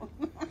 though.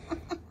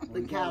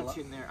 The couch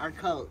in there, our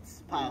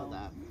coats piled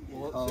up.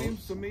 Well, it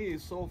seems to me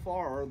so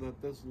far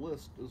that this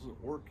list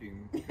isn't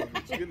working because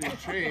it's getting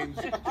changed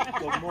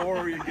the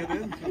more you get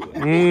into it.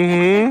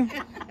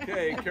 Mm-hmm.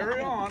 Okay,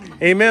 carry on.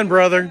 Amen,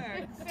 brother.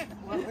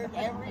 Well,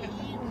 every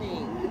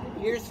evening,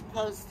 you're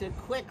supposed to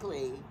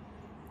quickly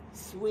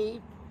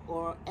sweep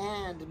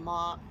and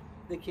mop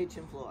the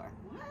kitchen floor.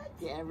 What?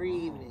 Yeah, every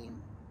evening.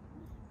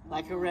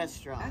 Like a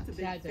restaurant. That's a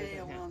big That doesn't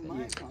fail on happen. my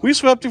part. We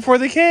swept before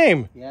they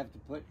came. you have to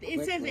put It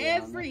says quickly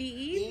on every it.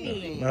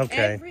 evening.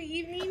 Okay. Every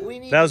evening. We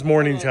need That was to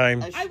morning put time.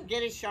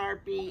 Get a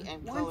Sharpie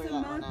and color Once a that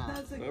one month, out.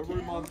 does it Every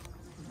count? month.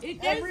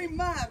 It does. Every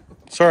month.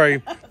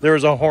 Sorry, there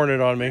was a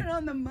hornet on me. Put it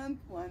on the month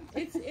one.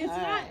 It's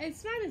not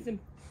as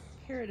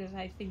imperative,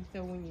 I think,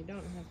 though, when you don't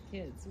have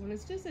kids. When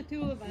it's just the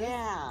two of us.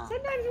 Yeah.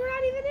 Sometimes we're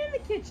not even in the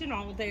kitchen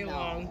all day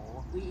long.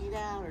 No, we eat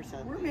out or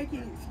something. We're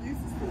making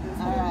excuses for this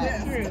All whole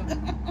right.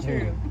 list.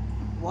 True.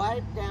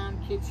 Wipe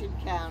down kitchen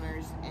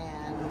counters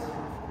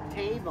and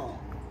table.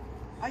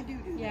 I do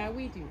that. Yeah,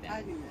 we do I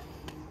that. do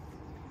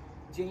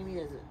that. Jamie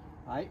does it.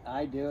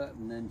 I do it,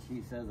 and then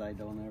she says I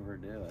don't ever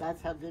do it.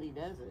 That's how good he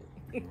does it.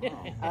 All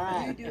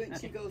You right. do it, and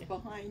she goes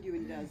behind you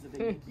and does it.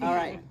 And you All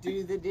can't. right.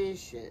 Do the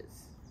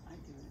dishes. I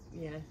do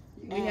it.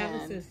 Yeah, we have a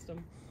And-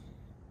 system.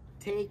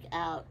 Take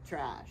out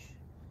trash.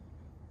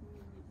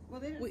 Well,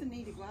 they doesn't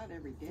need to go out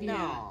every day.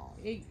 No.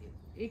 Yeah,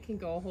 it can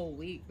go a whole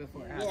week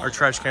before Yeah. Our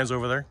trash can's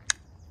over there.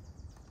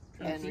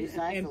 And Empty.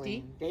 recycling.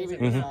 Empty.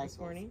 David Was it Mhm. recycles. this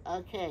morning?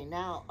 Okay,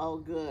 now, oh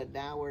good.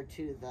 Now we're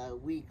to the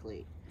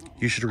weekly.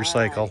 You should All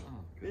recycle. right.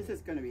 This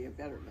is going to be a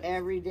better list.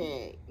 Every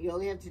day. You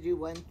only have to do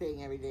one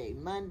thing every day.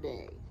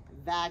 Monday,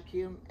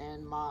 vacuum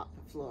and mop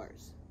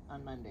floors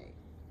on Monday.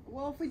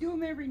 Well, if we do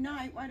them every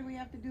night, why do we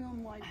have to do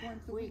them like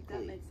once a week? That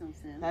Weekly. makes no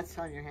sense. That's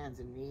on your hands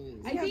and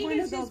knees. I We have think one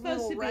it's of just those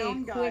supposed to be a little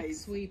quick round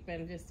guys. sweep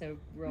and just a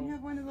We roll.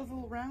 have one of those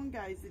little round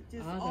guys that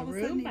just Oh, all of the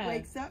a sudden he Roomba.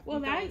 wakes up. Well,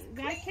 and that goes,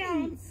 that "Clean."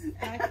 counts.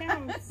 That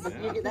counts.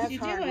 Yeah. That's You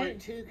do hard work it.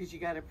 too because you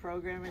got to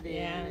program it in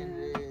Yeah.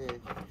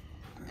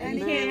 and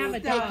you move, can't have a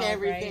pick dog,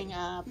 everything right?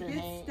 up He and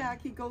gets hang.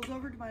 stuck. He goes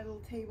over to my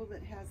little table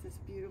that has this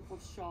beautiful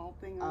shawl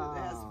thing on it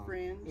that has Oh,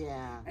 fringe.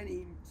 yeah. And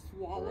he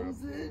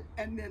swallows Rip it, it.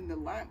 and then the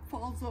lamp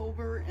falls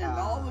over, and Oh.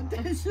 all the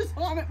dishes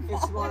on it fall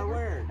It's more over.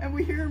 work. And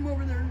we hear him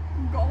over there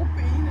gulping,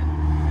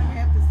 and we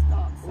have to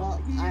stop. So Well,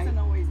 he I- isn't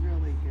always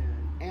really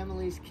good.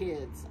 Emily's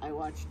kids, I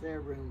watched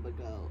their Roomba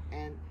go,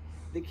 and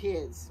the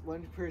kids,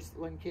 one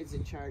kid's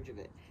in charge of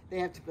it. They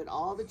have to put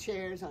all the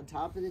chairs on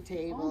top of the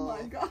table. Oh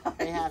my God!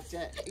 They have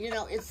to,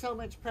 it's so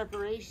much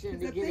preparation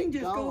to The get thing it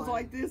just going. goes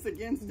like this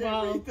against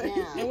Well, everything.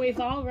 yeah. And we've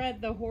all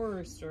read the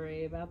horror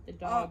story about the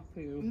dog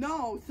poo.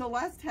 No,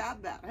 Celeste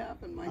had that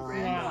happen. My Oh,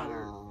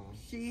 granddaughter.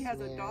 She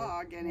has a snare.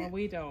 dog, and Well, it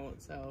we don't,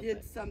 so.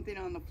 did something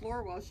on the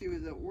floor while she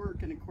was at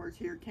work, and of course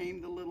here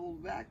came the little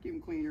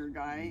vacuum cleaner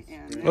guy,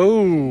 and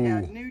Oh. he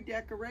had new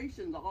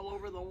decorations all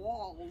over the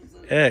walls.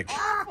 And Heck.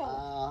 awful.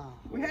 Oh,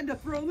 We had to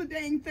throw the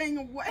dang thing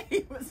away.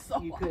 It was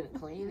so you couldn't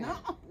clean it.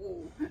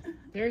 No.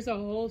 There's a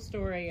whole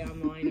story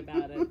online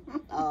about it.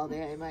 Oh,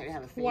 they might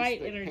have a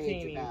Quite Facebook page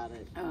entertaining. about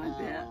it. I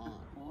bet. Oh.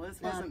 Well,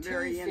 this Now, wasn't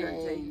very Tuesday,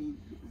 entertaining.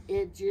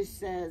 It just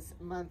says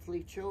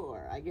monthly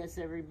chore. I guess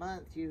every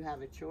month you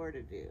have a chore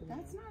to do.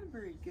 That's not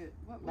very good.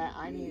 What would But it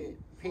I be? need it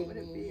What would it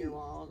painting be? your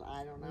walls.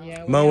 I don't know.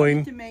 Yeah,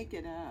 Mowing. To make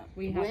it up.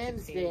 we have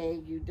Wednesday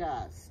you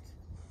dust.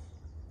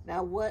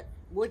 Now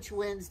which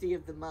Wednesday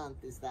of the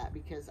month is that?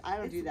 Because I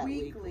don't It's do that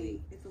weekly.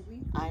 weekly. It's a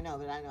weekly. I know,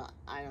 but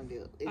I don't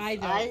do it. It's, I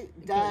don't, I but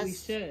we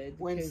dust should,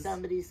 when because-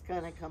 somebody's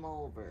gonna come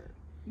over.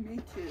 Me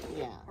too.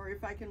 Yeah. Or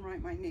if I can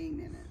write my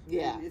name in it.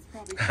 Yeah. then It's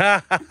probably.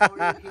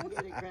 Or you can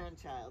get a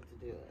grandchild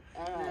to do it.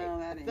 All right. No,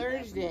 that ain't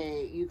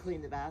Thursday you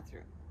clean the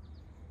bathroom.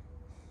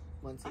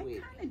 Once a I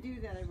week. kind of do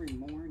that every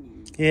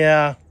morning.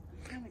 Yeah.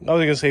 Kinda I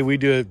was gonna say we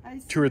do it I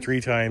 2 or 3 seriously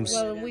do times. it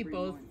Well, we every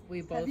both morning.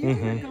 we both Have you ever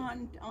Mhm.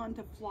 gone on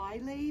to Fly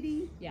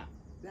Lady? Yeah.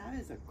 That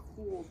is a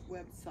cool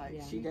website.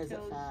 Yeah. She does it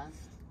tells- fast.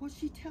 Well,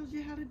 she tells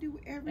you how to do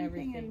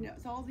everything, and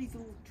it's all these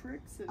little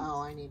tricks. And Oh,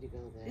 I need to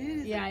go there. it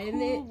is Yeah, a and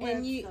cool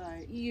and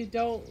website. you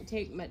don't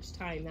take much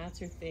time. That's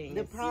her thing.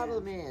 The It's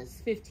problem is,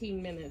 15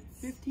 minutes.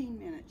 15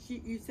 minutes.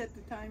 You set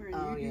the timer, and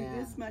Oh, you yeah. do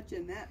this much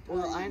in that time.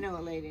 well, I know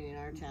a lady in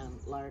our town,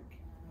 Lark,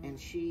 and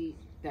she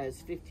does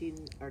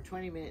 15 or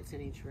 20 minutes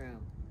in each room.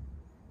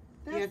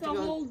 That's have to the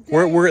go- whole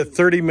day. We're at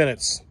 30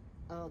 minutes.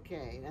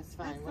 Okay, that's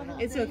fine. That's We're the not,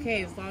 whole It's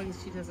okay as long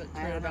as she doesn't I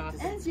turn don't it have off.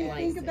 to and As you splice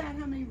think it. about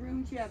how many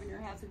rooms you have in your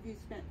house, if you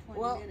spent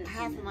 20 well, minutes. half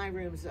in of there. my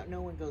rooms,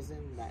 no one goes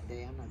in that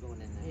day. I'm not going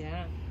in there.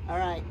 Yeah. All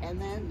right, and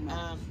then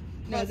No,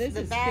 plus this the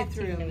is 15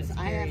 bathrooms. minutes,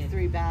 I have period.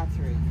 3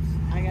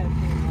 bathrooms. I got to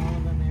clean all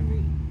of them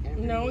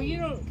every No, you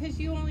don't, because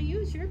you only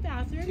use your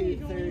bathroom. to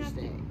You only have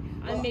Thursday. to.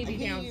 Well, maybe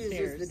he downstairs.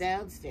 uses the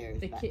downstairs.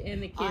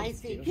 And the kids I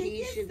think do. He he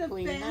gets should the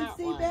clean that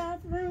fancy one.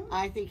 bathroom.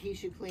 I think he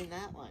should clean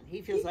that one. He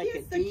He feels like a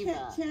gets the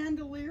diva.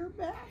 chandelier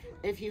bathroom.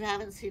 If you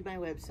haven't seen my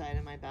website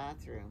and my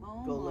bathroom,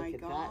 Oh go my look at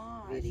gosh,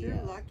 that video.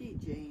 you're lucky,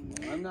 Jamie.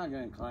 I'm not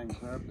going to climb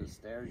up the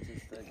stairs.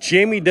 Just to...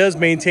 Jamie does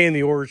maintain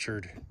the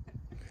orchard.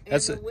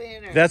 That's in the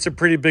winter, That's a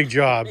pretty big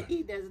job.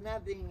 he does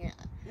nothing.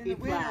 In He the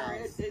winter,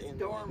 plows it's in the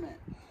dormant.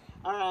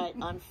 All right,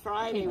 on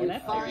Friday Oh, we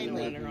that's like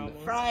finally winter almost.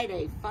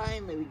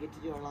 we get to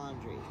do our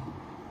laundry.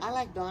 I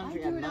like I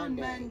laundry do on it on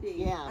Monday. Monday.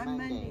 Yeah, I'm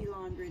Monday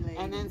laundry lady.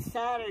 And then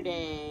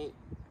Saturday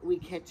we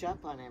catch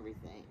up on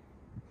everything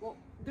well,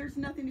 there's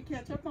nothing to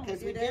catch up on. because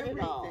we We did did it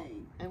all.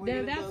 everything. And we're No,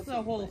 gonna that's go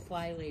the whole someplace.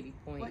 Fly Lady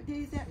point. What day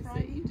is that, is that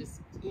Friday? you just,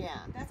 Yeah,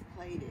 That's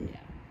play day. yeah.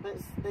 but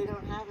they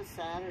don't have a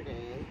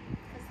Saturday.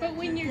 But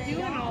when you're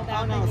doing all Oh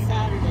that, no, then you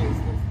have, Saturday's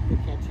the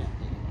catch up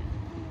day.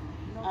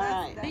 No, All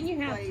right. then you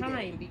have play day.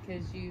 time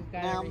because you've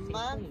got Now everything clean.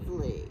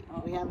 monthly,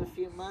 we have a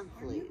few Are you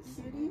monthlies.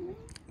 kidding me?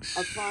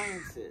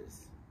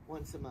 Appliances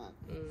once a month.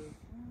 Mm.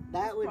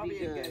 That would Probably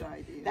be a good. good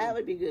idea. That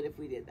would be good if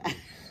we did that.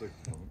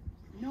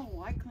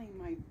 No, I clean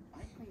my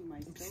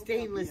stove out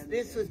Stainless. the other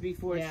This day. was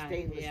before Yeah,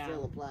 stainless yeah.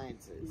 steel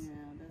appliances. Yeah,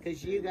 that's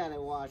Because true. you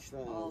gotta wash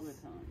those. all the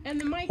time. And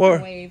the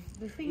microwave,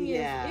 the thing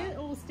Yeah. is, it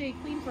will stay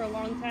clean for a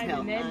long time,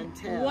 and then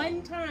Until-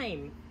 one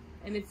time,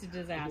 and it's a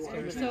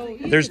disaster. Yeah. So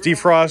you There's just-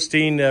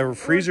 defrosting or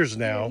freezers you're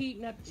now.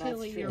 heating up That's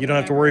chili true. or You don't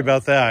have to worry whatever.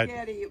 about that.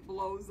 Spaghetti, it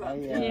blows up.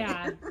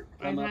 Yeah, I've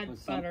come up had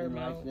with butter something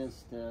like melt.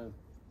 this to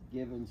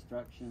give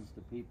instructions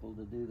to people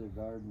to do their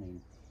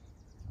gardening.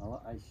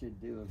 I should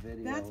do a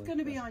video. That's with going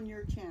to be the- on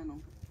your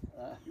channel.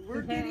 uh,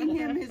 We're getting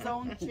him his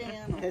own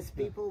channel. Because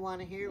people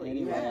want to hear what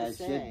anyway, you have I to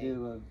should say.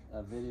 do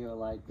a video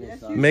like this.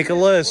 Yes, on you Make a should.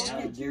 list. how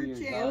to Get do your your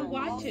channel We'll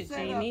gardening. watch it, set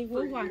up Jamie. for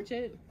We'll you. watch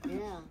it.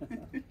 Yeah.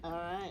 All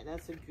right.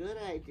 That's a good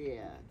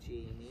idea,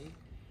 Jeannie.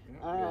 Yeah,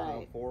 All you'll right.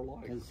 have 4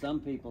 lives. Because some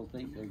people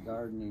think their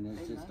gardening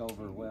is just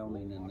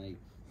overwhelming and they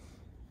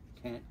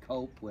can't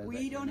cope with it. We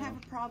you don't know? have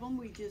a problem.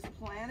 We just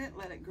plant it,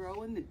 let it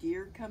grow, and the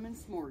deer come and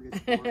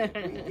smorgasbord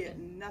it. We get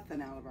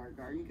nothing out of our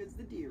garden because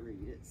the deer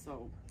eat it.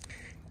 So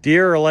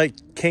Deer are like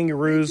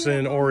kangaroos they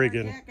in came on our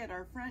Oregon. deck at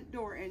our front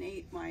door and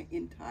ate my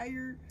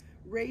entire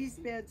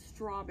raised bed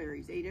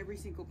strawberries. Ate every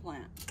single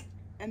plant,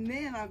 and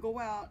then I'll go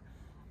out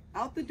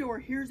the door.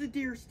 Here's a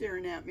deer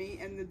staring at me,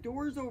 and the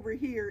door's over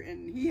here,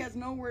 and he has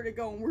nowhere to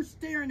go, and we're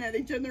staring at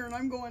each other, and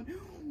I'm going,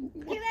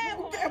 what do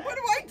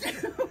I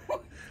do?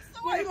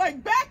 So I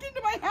like back into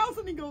my house,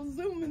 and he goes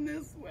zooming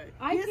this way.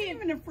 I He isn't can't-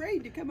 even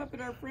afraid to come up at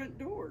our front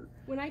door.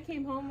 When I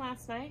came home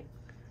last night,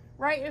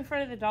 right in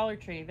front of the Dollar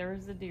Tree, there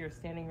was a deer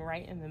standing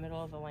right in the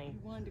middle of the lane.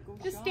 He wanted to go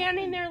Just shopping.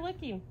 standing there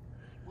looking.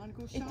 Wanted to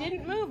go It didn't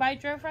shopping. move. I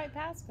drove right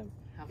past him.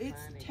 How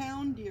It's funny.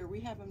 town deer.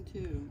 We have them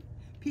too.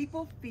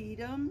 People feed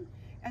them,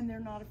 and they're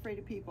not afraid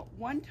of people.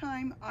 One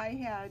time I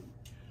had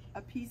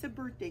a piece of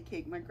birthday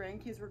cake. My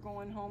grandkids were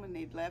going home and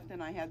they'd left,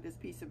 and I had this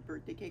piece of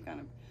birthday cake on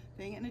a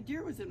thing, and a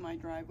deer was in my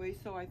driveway,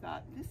 so I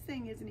thought, this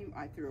thing isn't even,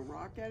 I threw a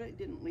rock at it, it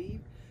didn't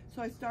leave.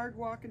 So I started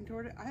walking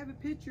toward it. I have a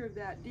picture of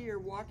that deer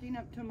walking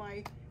up to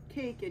my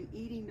cake and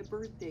eating the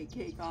birthday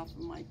cake off of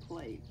my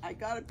plate. I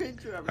got a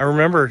picture of it. I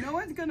remember. No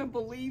one's gonna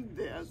believe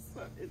this.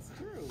 It's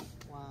true.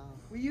 Wow.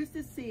 We used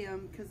to see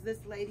them because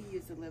this lady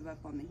used to live up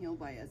on the hill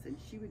by us, and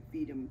she would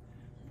feed them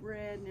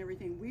bread and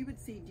everything. We would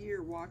see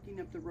deer walking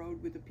up the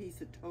road with a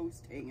piece of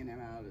toast hanging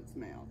out of its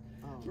mouth.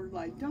 Oh, We're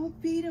like, don't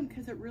feed them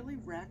because it really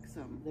wrecks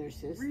them. their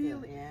system.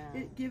 Really, Yeah.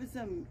 it gives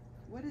them.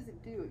 What does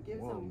it do? It gives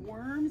them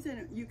Worms. worms,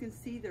 and you can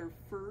see their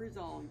fur is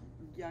all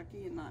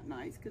yucky and not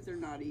nice because they're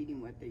not eating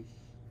what they're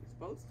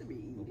supposed to be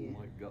eating. Nothing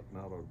like gutting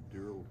out a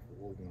deer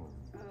full of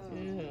worms. Oh.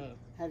 Ugh.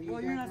 Have you Well,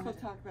 done you're not that? supposed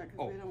to talk about because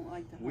Oh, we don't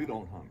like to. We hunt.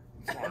 don't hunt.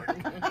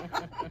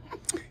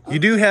 Sorry. You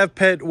do have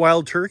pet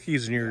wild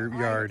turkeys in your I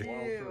yard. do.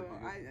 Wild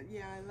turkeys.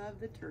 Yeah, I love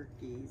the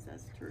turkeys.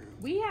 That's true.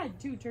 We had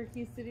 2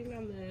 turkeys sitting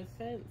on the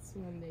fence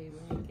when they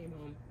came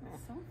home.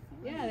 That's so fun.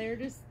 Yeah, they were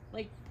just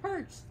like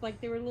perched, like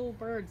they were little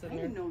birds, I and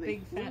they're didn't know they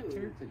big flew, fat but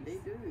turkeys. they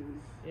do.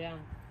 Yeah,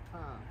 Huh.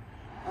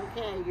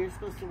 Okay, you're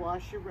supposed to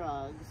wash your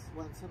rugs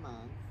once a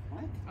month.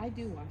 What? I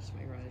do wash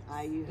my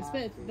rugs. You have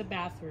Especially to. the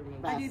bathroom.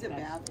 I do the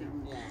especially.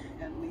 bathroom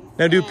Yeah. at least.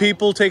 Now, do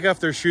people take off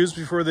their shoes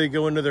before they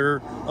go into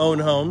their own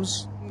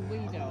homes? We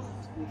don't.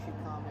 We should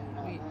comment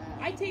about We, that.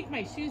 I take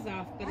my shoes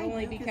off, but I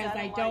only do, 'cause because I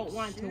I don't don't like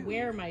want to shoes.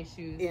 wear my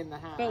shoes. In the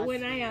house. But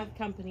when I have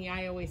company,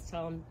 I always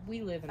tell them,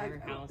 we live in our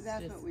house.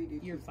 That's just, what we do.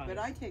 You're too. fine. But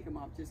I take them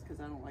off just because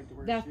I don't like to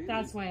wear shoes.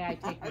 That's why I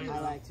take mine I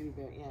off. like to be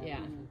very, yeah.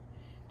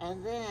 Yeah.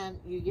 And then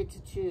you get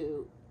to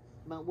choose,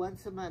 but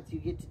once a month you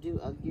get to do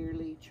a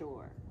yearly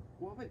chore.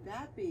 What would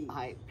that be?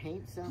 I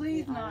paint something.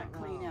 Please I not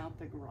don't clean know. out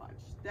the garage.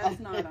 That's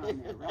not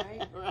on there,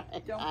 right?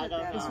 Right. Don't I put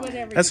don't that It's on.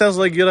 whatever. That sounds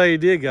like a good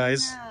idea,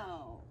 guys.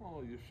 No.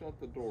 Oh, you shut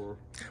the door.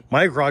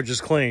 My garage is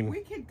clean.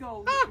 We could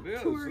go It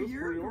is. tour It's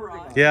your pretty garage.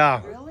 organized.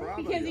 Yeah. Really? Proud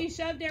of Because you. he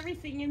shoved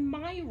everything in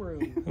my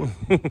room.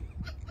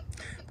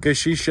 Because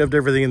she shoved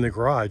everything in the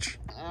garage.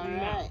 All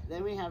right.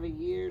 Then we have a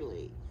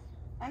yearly.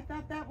 I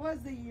thought that was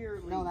a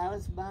yearly. No, that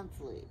was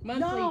monthly.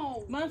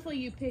 Monthly,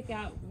 you pick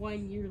out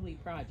one yearly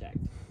project.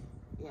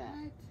 Yeah.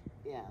 What?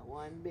 Yeah,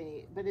 one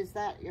big. But is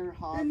that your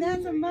hobby? And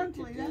that's or a your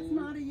monthly. to-do? That's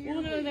not a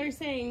yearly. Well, no, they're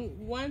saying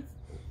once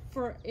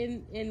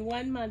in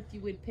 1 month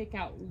you would pick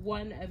out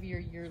one of your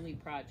yearly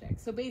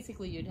projects. So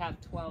basically, you'd have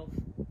 12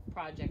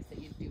 projects that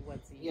you'd do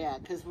once a year. Yeah,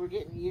 because we're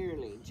getting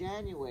yearly.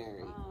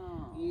 January,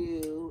 Oh.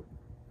 you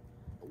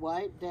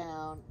wipe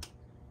down.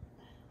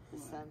 The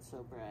sun's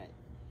so bright.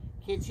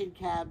 Kitchen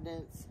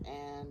cabinets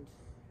and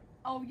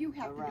Oh, you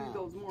have to Around. do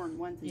those more than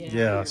once a Yeah. year.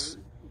 Yes.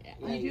 Yeah,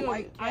 Yeah, you do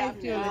white I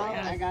do cabinet. Oh,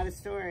 it. I got a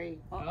story.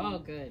 Oh,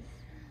 good.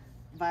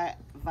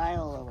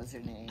 Viola was her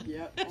name.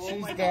 Yep. Oh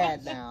She's my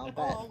dead gosh. now,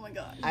 but Oh my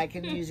god. I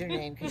can use her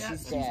name because Yeah,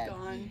 she's dead.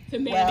 gone. To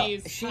Well,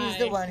 mayonnaise she's pie.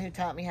 the one who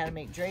taught me how to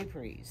make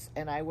draperies,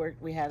 and I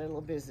worked. We had a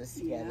little business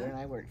together, Yeah. and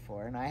I worked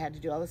for her, and I had to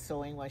do all the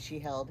sewing while she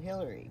held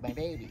Hillary, my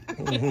baby. That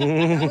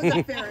was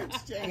a fair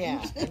exchange.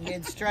 Yeah, and you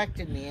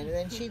instructed me, and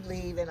then she'd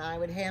leave, and I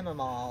would hem them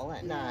all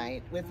at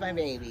night with my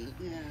baby.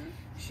 Yeah.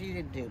 She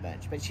didn't do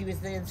much, but she was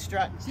the She's the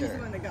instructor.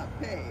 one that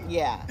got paid.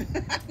 Yeah,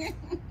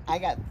 I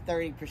got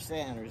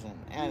 30% or something.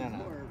 I don't know.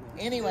 Horrible.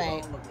 Anyway,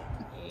 All of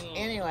it.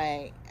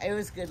 Anyway, it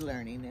was good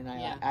learning, and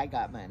Yeah. I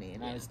got money,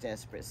 and I was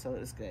desperate, so it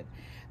was good.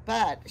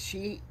 But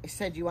she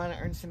said, "You want to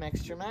earn some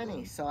extra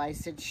money?" So I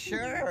said,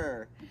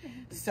 "Sure."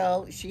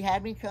 So she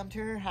had me come to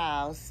her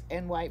house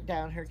and wipe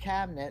down her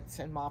cabinets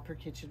and mop her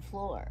kitchen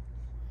floor.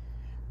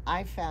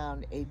 I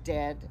found a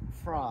dead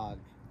frog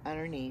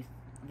underneath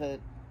the,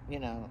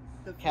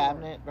 The floor.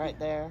 cabinet right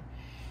there.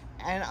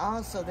 And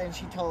also then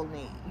she told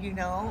me,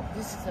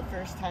 this is the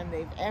first time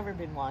they've ever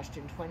been washed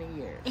in 20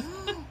 years.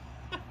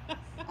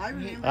 I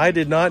remember. I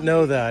did not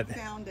know you that.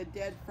 Found a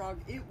dead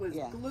frog. It was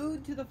Yeah.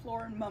 glued to the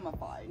floor and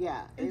mummified.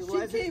 Yeah, And it she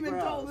wasn't came and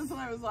told gross. us,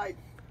 and I was like,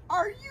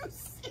 "Are you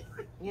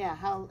serious?" Yeah,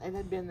 it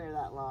had been there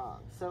that long.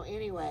 So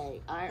anyway,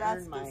 I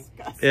That's earned my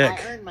disgusting. Ick.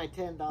 I earned my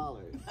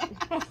 $10.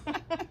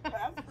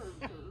 That's for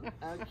sure.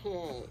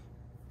 Okay.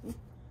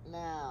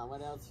 Now,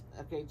 what else?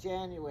 Okay,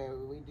 January,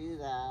 we do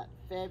that.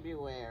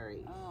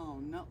 February. Oh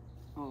no.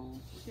 Oh,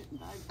 we're getting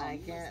dive I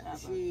bombed. can't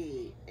Let's have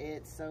see.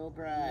 It's so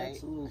bright.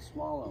 That's a little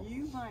swallow.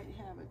 You might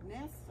have a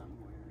nest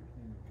somewhere.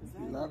 'Cause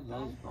You that love is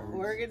those dive bomb. birds.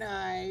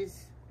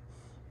 Organize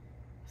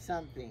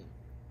something.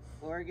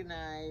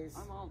 Organize.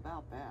 I'm all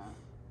about that.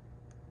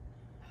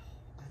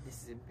 Oh,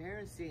 this is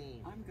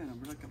embarrassing. I'm gonna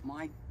look at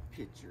my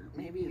picture.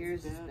 Maybe it's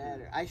yours is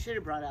better. I should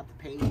have brought out the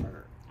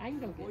paper. I can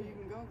go get Well, it. you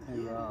can go. Hey,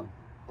 Rob.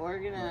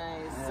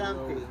 Organize Had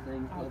something. those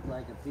things look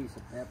like a piece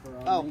of pepper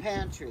on Oh, me.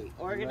 pantry.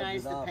 I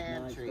Organize rubbed it the off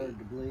and I pantry. started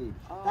to bleed.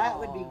 That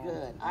would be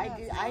good. I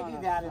do that's not do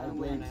a that in I the fun-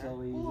 bleed winter.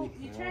 so easy. Well,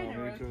 you're trying to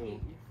me rotate.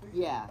 too.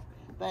 Yeah,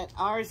 but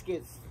ours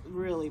gets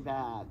really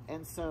bad,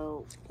 and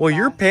so. Well,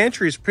 your last-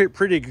 pantry is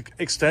pretty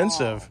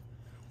extensive.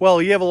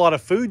 Well, you have a lot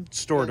of food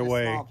stored in a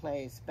away. small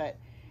place, but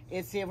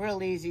it's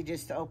real easy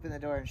just to open the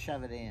door and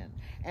shove it in.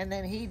 And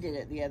then he did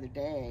it the other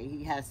day.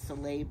 He has to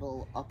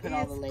label. I'll put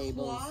all the It's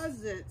labels.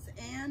 closets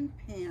and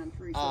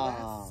pantry, so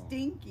Oh. that's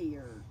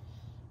stinkier.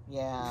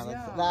 Yeah,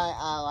 Yeah.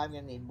 I'm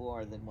gonna need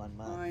more than 1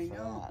 month. I for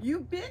know. that.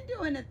 You've been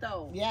doing it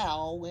though. Yeah,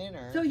 all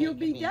winter. So you'll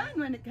taking be me. done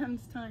when it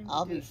comes time.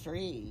 I'll to be do-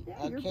 free.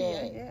 Yeah, you'll be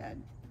Okay.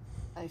 ahead.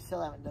 I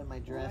still haven't done my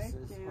dresses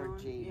Right for down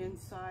G.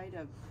 inside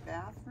of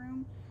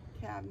bathroom,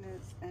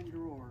 cabinets, and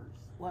drawers.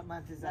 What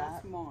month is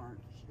That's that? March.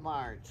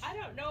 March. I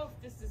don't know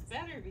if this is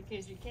better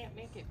because you can't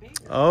make it bigger.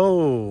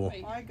 Oh,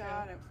 I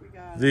got it. We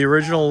got the it.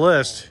 original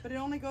list. But it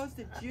only goes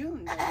to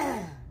June. doesn't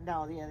it?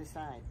 No, the other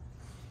side.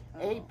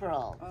 Oh.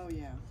 April. Oh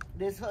yeah.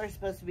 This we're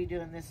supposed to be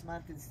doing this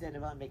month instead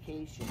of on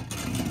vacation.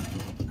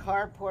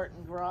 Carport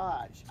and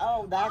garage.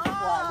 Oh, that's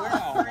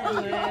why we're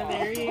free. Yeah,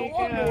 there you No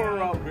wonder we're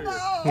go. up here.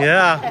 No.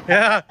 Yeah,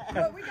 yeah.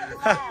 But we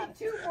gotta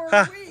stay 2 more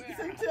weeks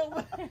until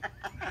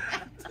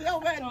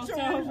that It's chores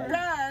over.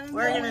 done.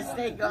 We're gonna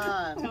stay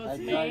gone. Till I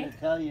today. tried to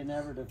tell you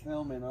never to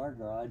film in our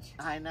garage.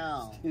 I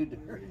know. Too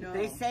dirty. No.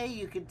 They say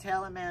you can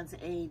tell a man's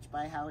age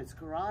by how his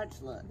garage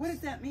looks. What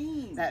does that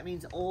mean? That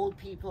means old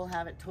people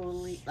have it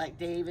totally, like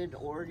David,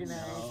 organized,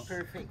 No.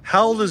 perfect.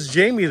 How old is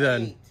Jamie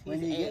then? 8. When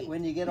He's you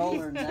 8. get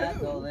older than that,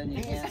 though, then you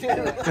He's can't. 2.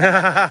 do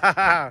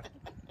it.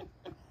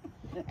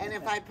 And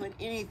if I put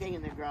anything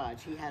in the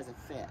garage, he has a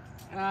fit.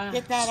 Ah,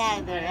 Get that out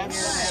of there.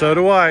 That's So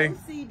do I.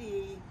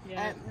 OCD.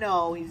 yeah. And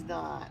no, he's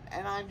not.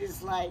 And I'm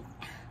just like,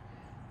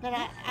 But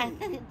I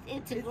think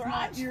it's a It's garage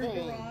not your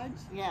thing. garage?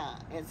 Yeah,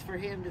 it's for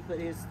him to put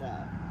his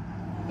stuff.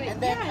 But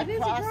And then yeah, it is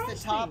a across garage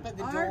the top thing. of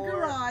the Our door.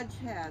 garage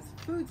has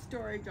food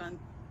storage on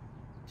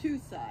 2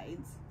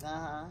 sides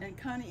Uh-huh. and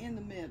kind of in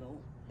the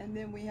middle. And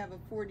then we have a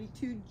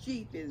 42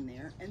 Jeep in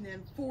there, and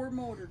then 4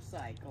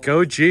 motorcycles.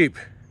 Go Jeep.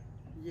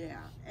 Yeah.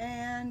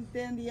 And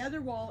then the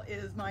other wall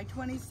is my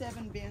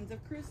 27 bins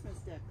of Christmas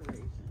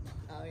decorations.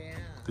 Oh yeah.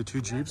 The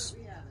 2 Jeeps. That's what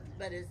we have in there.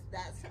 But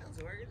that sounds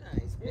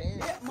organized, man.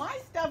 Yeah, my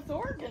stuff's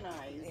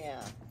organized.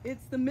 Yeah.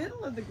 It's the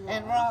middle of the garage.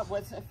 And Rob,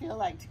 what's it feel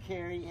like to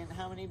carry in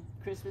how many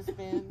Christmas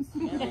bins?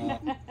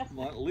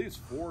 Well, at least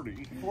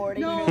 40.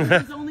 40 No,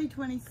 there's only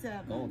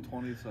 27. Oh,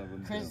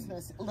 27.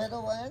 Christmas.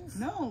 Little ones?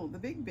 No, the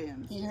big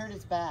bins. He hurt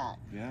his back.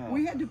 Yeah.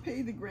 We had to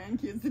pay the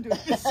grandkids to do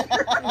it this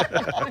year.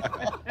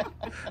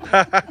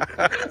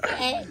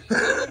 Hey,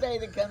 anybody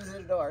that comes in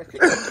the door,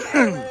 could you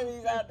carry one of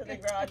these out to the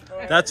garage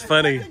door? That's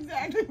funny. That's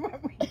exactly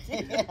what we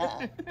did.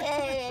 Yeah.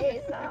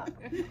 Hey, stop.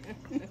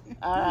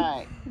 All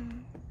right.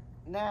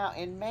 Now,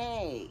 in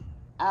May,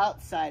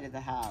 outside of the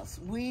house,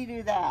 we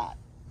do that.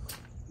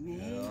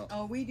 May? Yeah.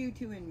 Oh, we do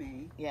too in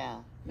May. Yeah.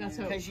 That's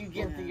what Because you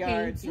get the Yeah.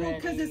 yards Well, ready.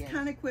 because it's and-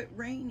 kind of quit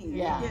raining.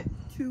 Yeah. You get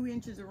 2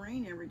 inches of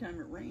rain every time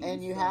it rains.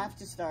 And you so- have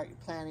to start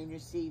planting your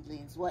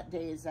seedlings. What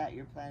day is that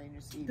you're planting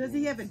your seedlings? Does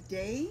he have a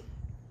day?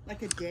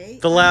 Like a day?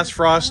 The on last your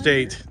frost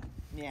calendar?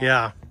 date.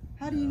 Yeah.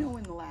 How do you know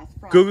when the last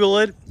frost? Google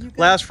it. You got-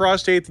 Last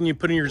frost date, then you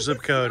put in your It's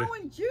zip code. snow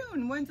in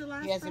June. When's the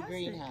last He has a frost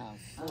date? greenhouse,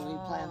 so he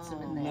plants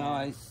them in Oh. there. No,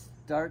 I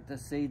start the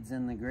seeds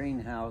in the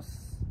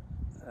greenhouse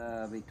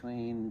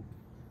between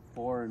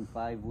 4 and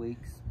 5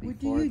 weeks What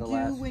do before you the do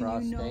last when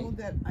frost you know date.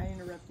 that I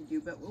interrupted you?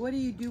 But what do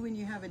you do when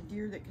you have a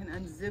deer that can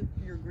unzip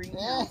your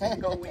greenhouse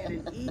and go in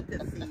and eat the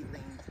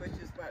seedlings, which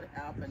is what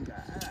happened to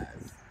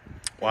us?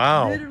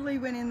 Wow. Literally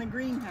went in the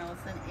greenhouse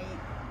and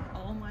ate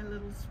all my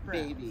little sprouts.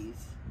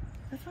 Babies.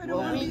 That's why I don't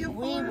Well, want to we be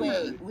a farmer.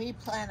 wait. We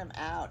plant them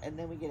out, and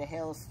then we get a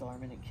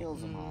hailstorm, and it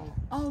kills them all.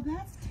 Oh,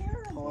 that's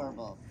terrible.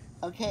 Horrible.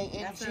 Okay,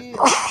 in That's June.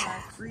 our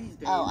last freeze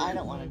day. Oh, I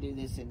don't want to do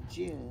this in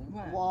June.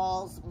 What?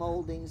 Walls,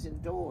 moldings,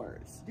 and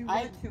doors. Do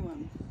I what to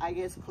them? I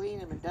guess clean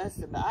them and dust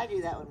them, but I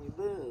do that when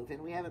we move,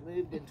 and we haven't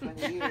moved in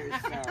 20 years,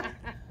 so.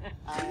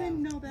 I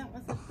didn't know that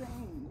was a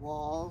thing.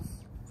 Walls,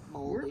 Yours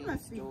moldings,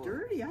 must be doors.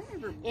 dirty. I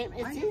never. It's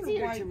I never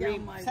easier wiped to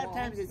down my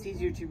sometimes walls. it's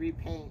easier to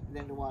repaint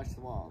than to wash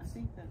the walls. I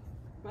think that's.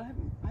 But I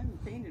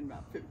haven't painted in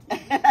about 15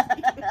 years.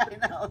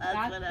 I know,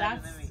 that's what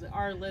happened to me. That's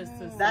our list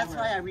this That's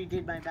summer. why I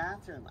redid my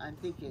bathroom. I'm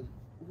thinking,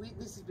 this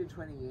has been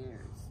 20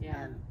 years,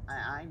 Yeah. and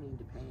I need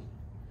to paint.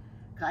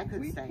 'Cause I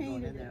couldn't We stand going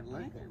in painted there it. and I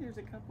think looking. there's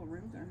a couple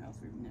rooms in our house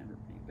we've never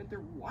painted, but they're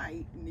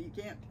white and you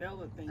can't tell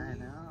that they I need.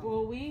 know.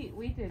 Well,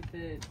 we did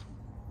the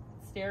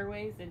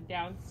stairways and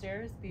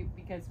downstairs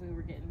because we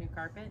were getting new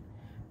carpet,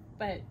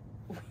 but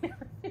we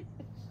never finished.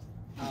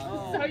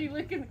 Oh. So you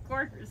look in the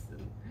corners.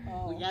 And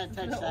Oh, We gotta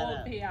touch the that old,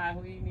 up. yeah,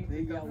 we need to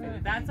They go yell finish.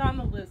 at That's me. on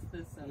the list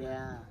this summer.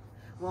 Yeah.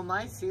 Well,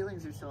 my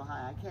ceilings are so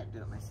high, I can't do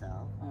it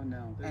myself. oh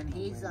no. there's And no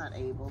he's way. not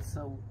able,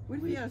 so What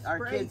if you had a our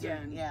spray kids gun?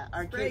 are, yeah,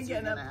 our spray kids are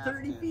gun gonna up have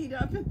 30 to. feet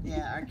up.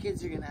 Yeah, our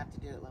kids are gonna have to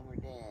do it when we're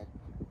dead,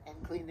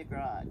 and clean the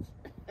garage.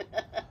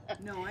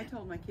 No, I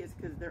told my kids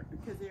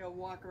because they'll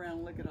walk around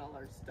and look at all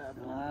our stuff.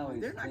 Well, I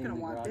always They're not clean going to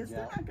the want garage this.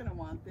 They're out. not going to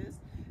want this.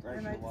 And I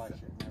Pressure just- wash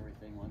it and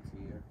everything once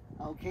a year.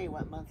 Okay,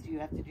 what month do you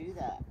have to do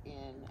that?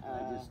 In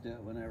I just do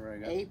it whenever I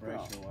got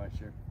April. the pressure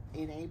washer.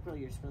 in April,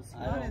 you're supposed to.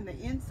 I Not don't- in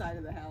the inside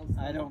of the house.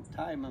 I don't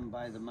time them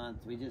by the month.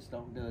 We just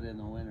don't do it in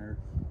the winter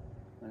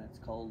when it's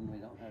cold and we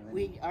don't have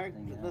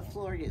anything The else.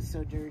 floor gets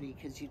so dirty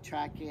because you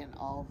track in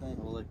all the.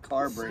 Well, the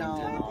car Snow. brings in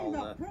He's all talking the.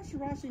 about pressure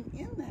washing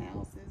in the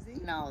house, is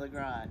he? No, the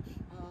garage.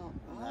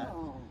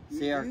 Oh. You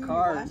See, our do? You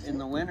car wash in it?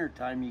 the winter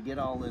time, you get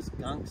all this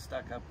gunk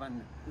stuck up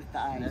on. With the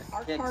ice.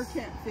 Our kicks- car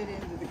can't fit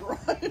into the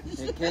garage.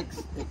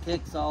 It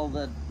kicks all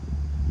the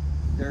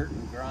dirt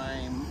and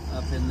grime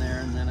up in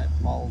there, and then it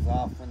falls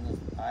off when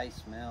the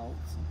ice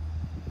melts.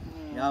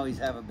 You always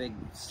have a big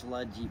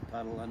sludgy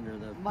puddle under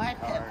the My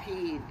car. pet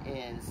peeve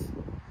is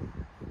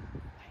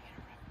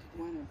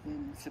One of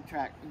them.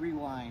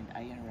 rewind.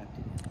 I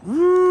interrupted.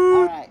 Woo!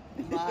 All right,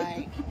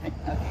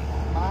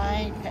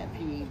 my pet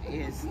peeve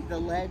is the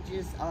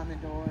ledges on the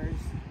doors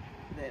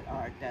that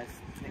are dust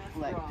that That's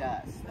collect wrong.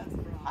 dust. That's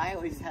wrong. I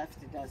always have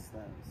to dust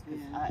those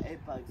because Yeah.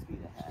 it bugs me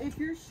to heck. If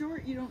you're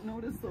short, you don't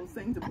notice those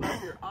things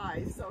above your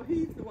eyes. So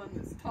he's the one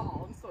that's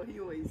tall, and so he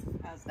always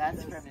has. That's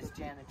to from dust his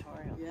the-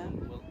 janitorial. Yeah.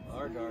 Well,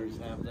 our doors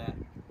have that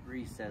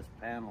recessed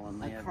panel,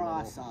 and they A have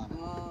cross little, on it.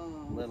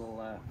 Oh,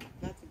 little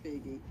that's a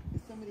biggie.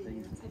 Is somebody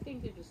here? I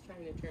think they're just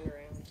trying to turn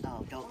around.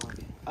 Oh, don't look.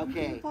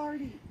 Okay.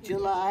 Party.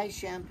 July,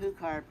 shampoo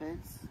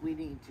carpets. We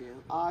need to.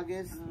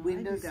 August, Oh, I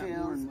window do that more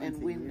sills than and once a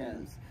year.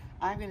 windows.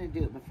 I'm going to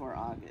do it before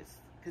August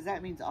because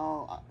that means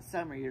all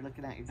summer you're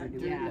looking at your dirty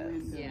Yeah.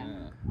 windows.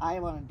 Yeah. I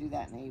want to do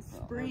that in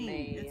April. Spring.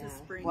 May, It's yeah. a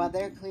spring. While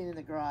they're cleaning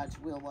the garage,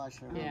 we'll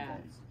wash our Yeah.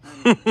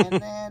 windows.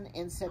 And then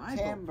in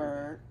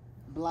September,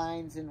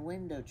 blinds and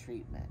window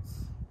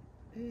treatments.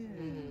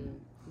 Ew.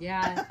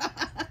 Yeah.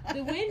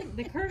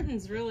 The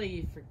curtains really,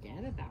 you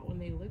forget about when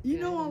they look You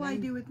good. know, all and I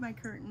then- do with my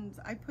curtains,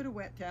 I put a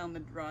wet towel in the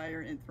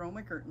dryer and throw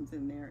my curtains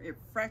in there. It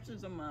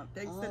freshens them up,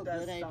 takes the Oh,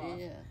 dust good off.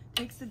 idea.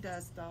 Takes the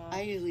dust off.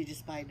 I usually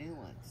just buy new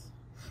ones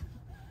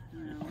you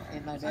know.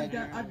 in my I've,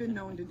 bedroom. I've been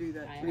known to do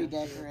that I too.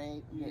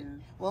 Redecorate. Yeah.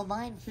 Well,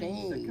 mine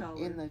Change the fade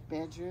color. in the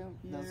bedroom,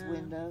 those Yeah.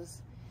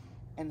 windows,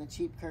 and the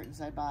cheap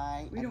curtains I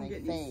buy, We and don't they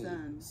get any fade.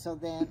 sun. So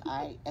then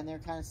and they're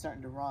kind of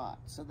starting to rot.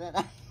 So then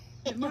I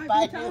It might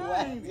buy be new time.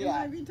 ones. It Yeah.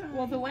 might be time.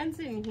 Well, the ones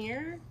in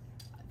here,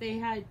 they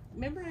had.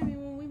 Remember, I mean,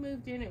 when we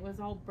moved in, it was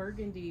all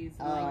burgundies,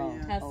 and Oh, like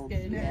yeah.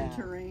 Tuscan. yeah.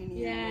 Mediterranean.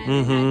 Yeah,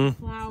 and Mhm. it had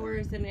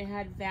flowers and it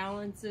had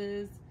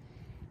valances.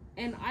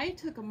 And I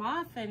took them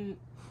off and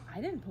I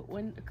didn't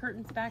put the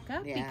curtains back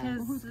up Yeah. because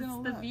Well, who's it's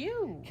gonna the look?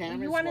 view.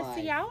 Cameron's You want to wife.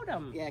 see out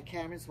them. Yeah,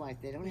 Cameron's wife.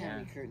 They don't have Yeah.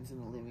 any curtains in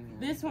the living room.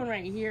 This one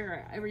right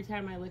here, every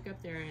time I look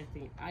up there, I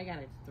think I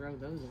gotta throw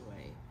those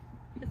away.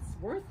 It's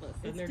worthless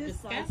and It's they're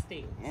just like-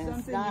 disgusting. and it's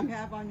Something not. you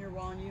have on your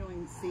wall and you don't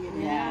even see it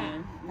Yeah.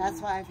 anymore.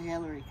 That's why I have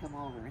Hillary come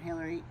over.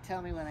 Hillary,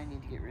 tell me what I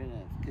need to get rid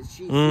of because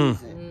she Mm.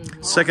 sees it.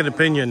 Mhm. Second my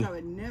opinion. gosh, I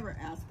would never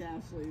ask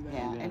Ashley that.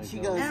 Yeah, You and gotta she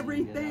go goes, and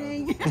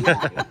Everything. get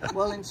out. yeah.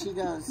 Well, and she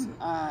goes,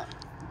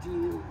 do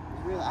you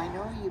really, I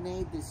know you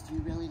made this, do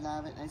you really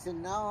love it? And I said,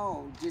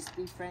 no, just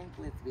be frank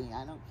with me.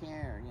 I don't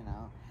care, you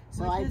know.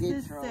 So What I does did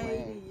this throw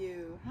say away. to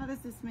you? How does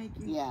this make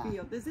you Yeah.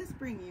 feel? Does this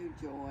bring you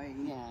joy?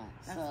 Yeah,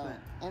 That's so, what-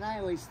 and I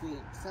always think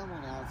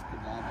someone else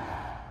could love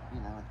it,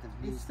 you know, at the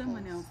It's news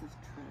someone place. else's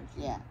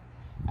treasure. Yeah.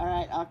 All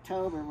right,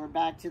 October, we're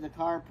back to the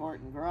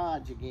carport and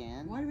garage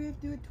again. Why do we have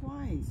to do it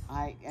twice?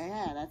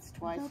 Yeah, that's I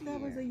twice thought a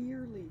that was a year.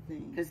 yearly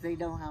thing. Because they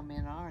know how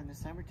men are in the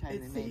summertime.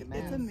 It's, They make a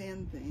it's mess. a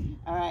man thing.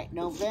 All right,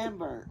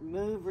 November,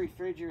 move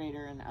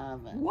refrigerator and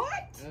oven.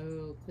 What?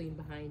 Oh, clean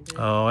behind it.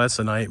 Oh, that's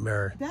a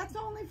nightmare. That's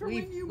only for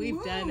We've- when you we've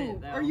move. done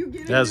it, though. Or you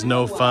get That's a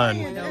no new fun.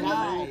 appliance, No,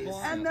 and, nice.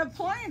 and the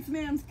appliance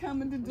man's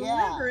coming to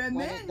Yeah, deliver, and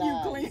when then it you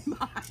does. clean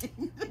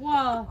mine.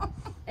 Well,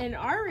 in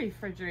our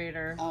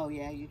refrigerator, Oh,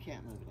 yeah, you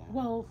can't move it out.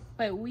 well,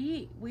 but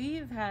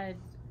we've had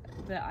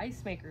the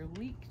ice maker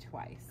leak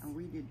twice, Oh,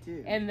 we did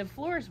too. and the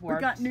floors we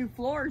warped. got new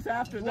floors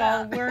after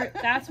Well, that.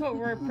 that's what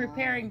we're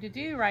preparing to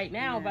do right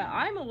now, but Yeah.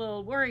 I'm a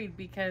little worried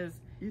because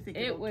You think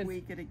it it'll was-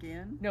 tweak it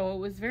again? no, it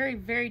was very,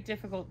 very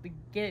difficult to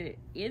get it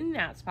in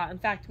that spot. In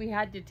fact, we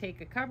had to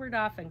take a cupboard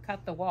off and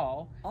cut the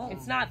wall. Oh.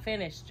 It's not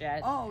finished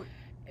yet, Oh,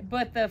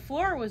 but the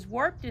floor was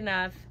warped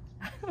enough.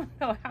 I don't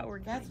know how we're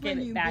gonna that's get when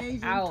it you back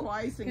measure out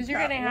twice and because you're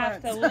cut gonna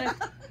have to once.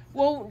 lift.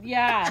 Well,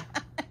 yeah.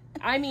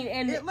 I mean,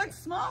 and It looks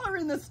smaller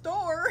in the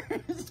store.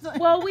 It's like-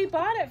 well, we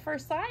bought it for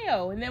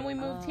SIO, and then we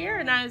moved here,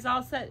 and Oh. I was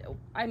all set.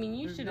 I mean,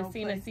 you There's should no have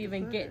seen place us to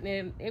even put getting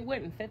in. It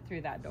wouldn't fit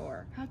through that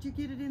door. How'd you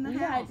get it in the We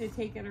house? had to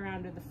take it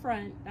around to the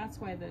front. That's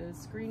why the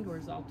screen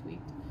door's all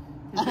tweaked.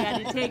 'Cause we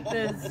had to take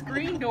the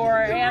screen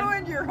door You and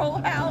ruined your whole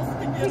house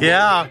to get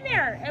Yeah. in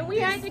there, and we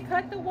had to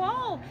cut the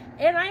wall,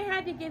 and I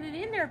had to get it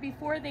in there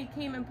before they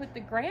came and put the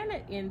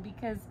granite in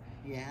because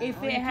Yeah.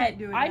 if Oh, it you can't had,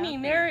 do it I out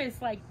mean, there. there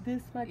is like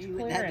this much You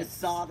would have to clearance.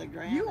 saw the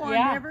ground. You are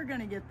Yeah. never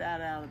going to get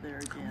that out of there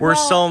again. We're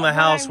selling the what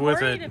house I'm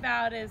with worried it.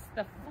 about is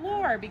the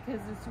floor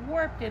because it's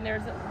warped and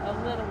there's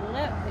a little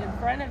lip in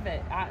front of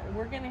it.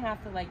 We're gonna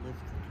have to like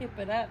tip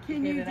it up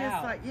Can to you get just it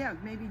out.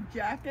 like maybe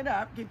jack it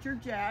up, get your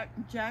jack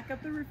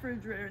up the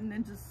refrigerator, and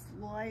then just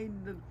slide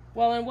the.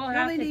 Well, and we'll You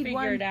have only to need figure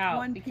one, it out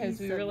one because piece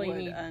we of really wood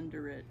need.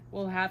 under it.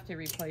 We'll have to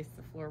replace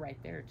the floor right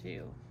there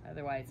too.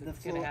 Otherwise, The it's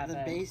floor, gonna have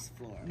the a base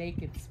floor.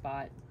 naked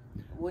spot.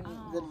 The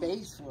Oh.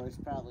 base floor is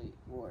probably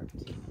warped.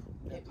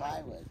 The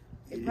plywood.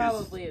 It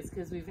probably is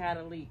because we've had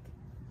a leak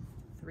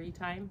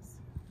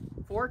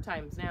 4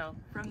 times now.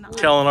 From the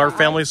Telling our The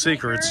family ice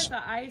maker, secrets.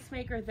 The ice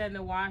maker, then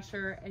the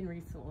washer, and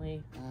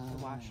recently the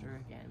Oh. washer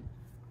again.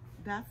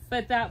 That's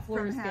But that floor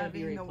from is gonna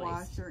be having the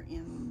replaced, washer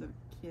in the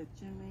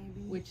kitchen,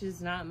 maybe. which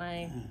is not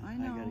my. I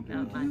know. gotta go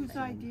with Whose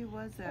mine. idea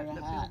was that? We're,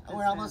 that built this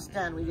we're almost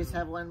house? done. We just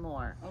have one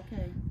more.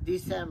 Okay.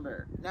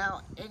 December.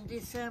 Now, in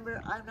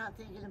December, I'm not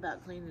thinking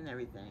about cleaning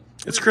everything.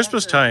 It's We're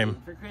Christmas decorating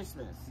time. For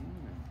Christmas.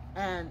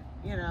 And,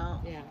 you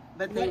know, Yeah.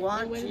 but they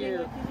want when you,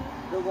 they want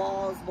you the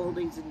walls,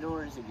 moldings, and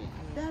doors again.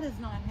 That is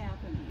not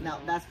happening. No,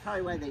 that's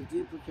probably why they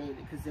duplicate it,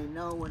 because they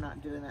know we're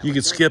not doing that. You We're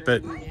could skip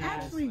it. decorating I for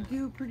actually Christmas.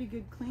 do pretty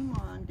good clean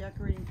while I'm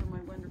decorating for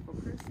my wonderful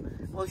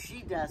Christmas. Well,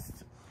 she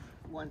dusts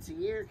once a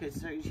year,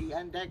 because she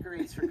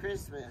undecorates for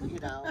Christmas, you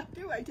know. I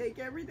do. I take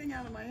everything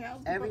out of my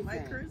house and put my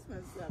Everything.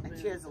 Christmas stuff And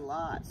in. she has a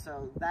lot,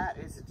 so that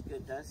is a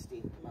good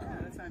dusting. Yeah,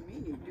 that's what I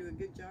mean. You do a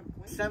good job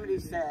cleaning. Somebody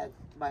said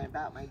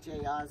about my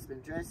J.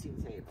 Osmond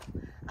dressing table.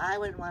 I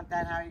wouldn't want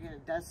that. How are you going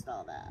to dust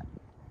all that?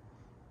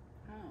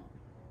 Oh.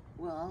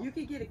 Well, You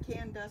could get a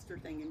can duster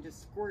thing and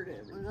just squirt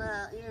it.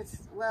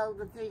 well,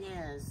 the thing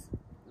is,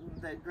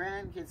 the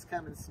grandkids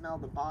come and smell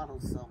the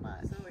bottles so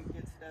much. So it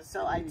gets dusty.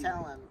 So I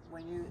tell them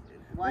when you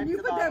wipe When you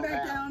the put that bottle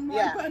back down, wipe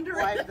yeah, under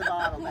it. wipe the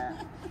bottle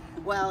down.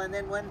 Well, and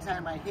then one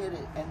time I hit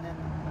it, and then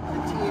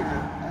the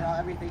tear,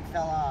 everything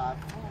fell off.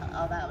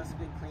 Oh, that was a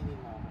good cleaning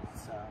moment.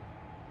 So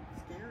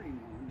Scary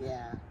one.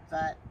 yeah,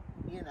 but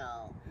you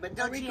know, but Are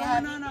don't we you going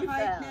have on a you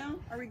hike found- now?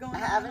 Are we going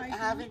on a Haven't hike?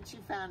 haven't you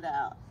found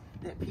out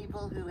that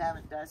people who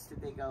haven't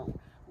dusted, they go,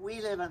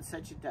 we live on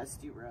such a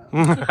dusty road.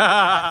 It comes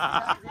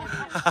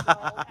in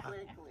so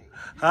quickly.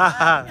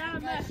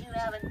 Because you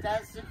haven't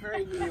dusted for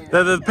a year.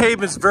 The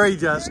pavement's very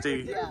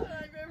dusty. Yeah.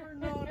 I've ever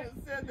known it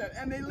said that,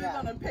 and they live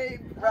on a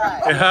paved road.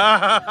 Right.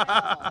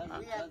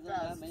 We have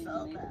That dust means so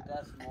you need bad. to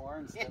dust more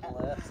instead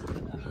of less.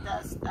 We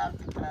dust stuff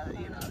to,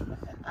 you know,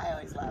 I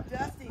always laugh.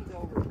 Dusting's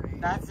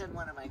overrated. That's in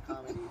one of my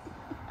comedy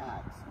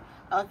acts.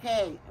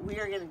 Okay, we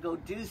are going to go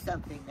do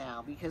something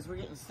now because we're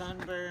getting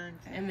sunburned.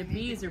 And the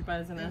bees are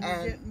buzzing us. We're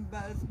And getting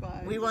buzzed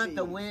by We the want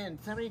the bees. wind.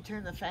 Somebody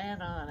turn the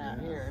fan on out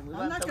here. And we I'm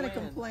want not the going to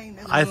wind. complain.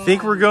 I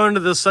think we're going to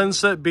the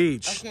Sunset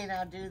Beach. Okay,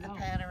 now do the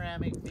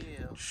panoramic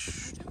view.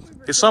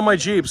 It's on my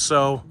Jeep,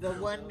 so The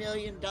 $1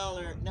 million,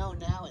 no,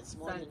 now it's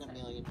more than $1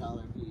 million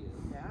view.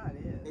 Yeah,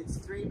 it is.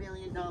 It's $3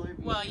 million view.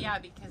 Well, yeah,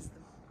 because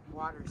the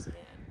water's in.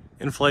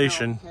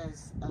 inflation. No,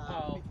 because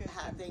Because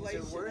how things are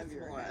inflation worth of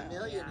your more. house. $1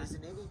 million Yeah.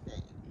 isn't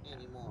anything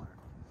anymore.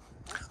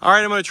 All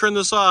right, I'm going to turn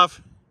this off.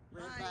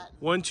 Red button.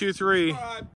 1, 2, 3.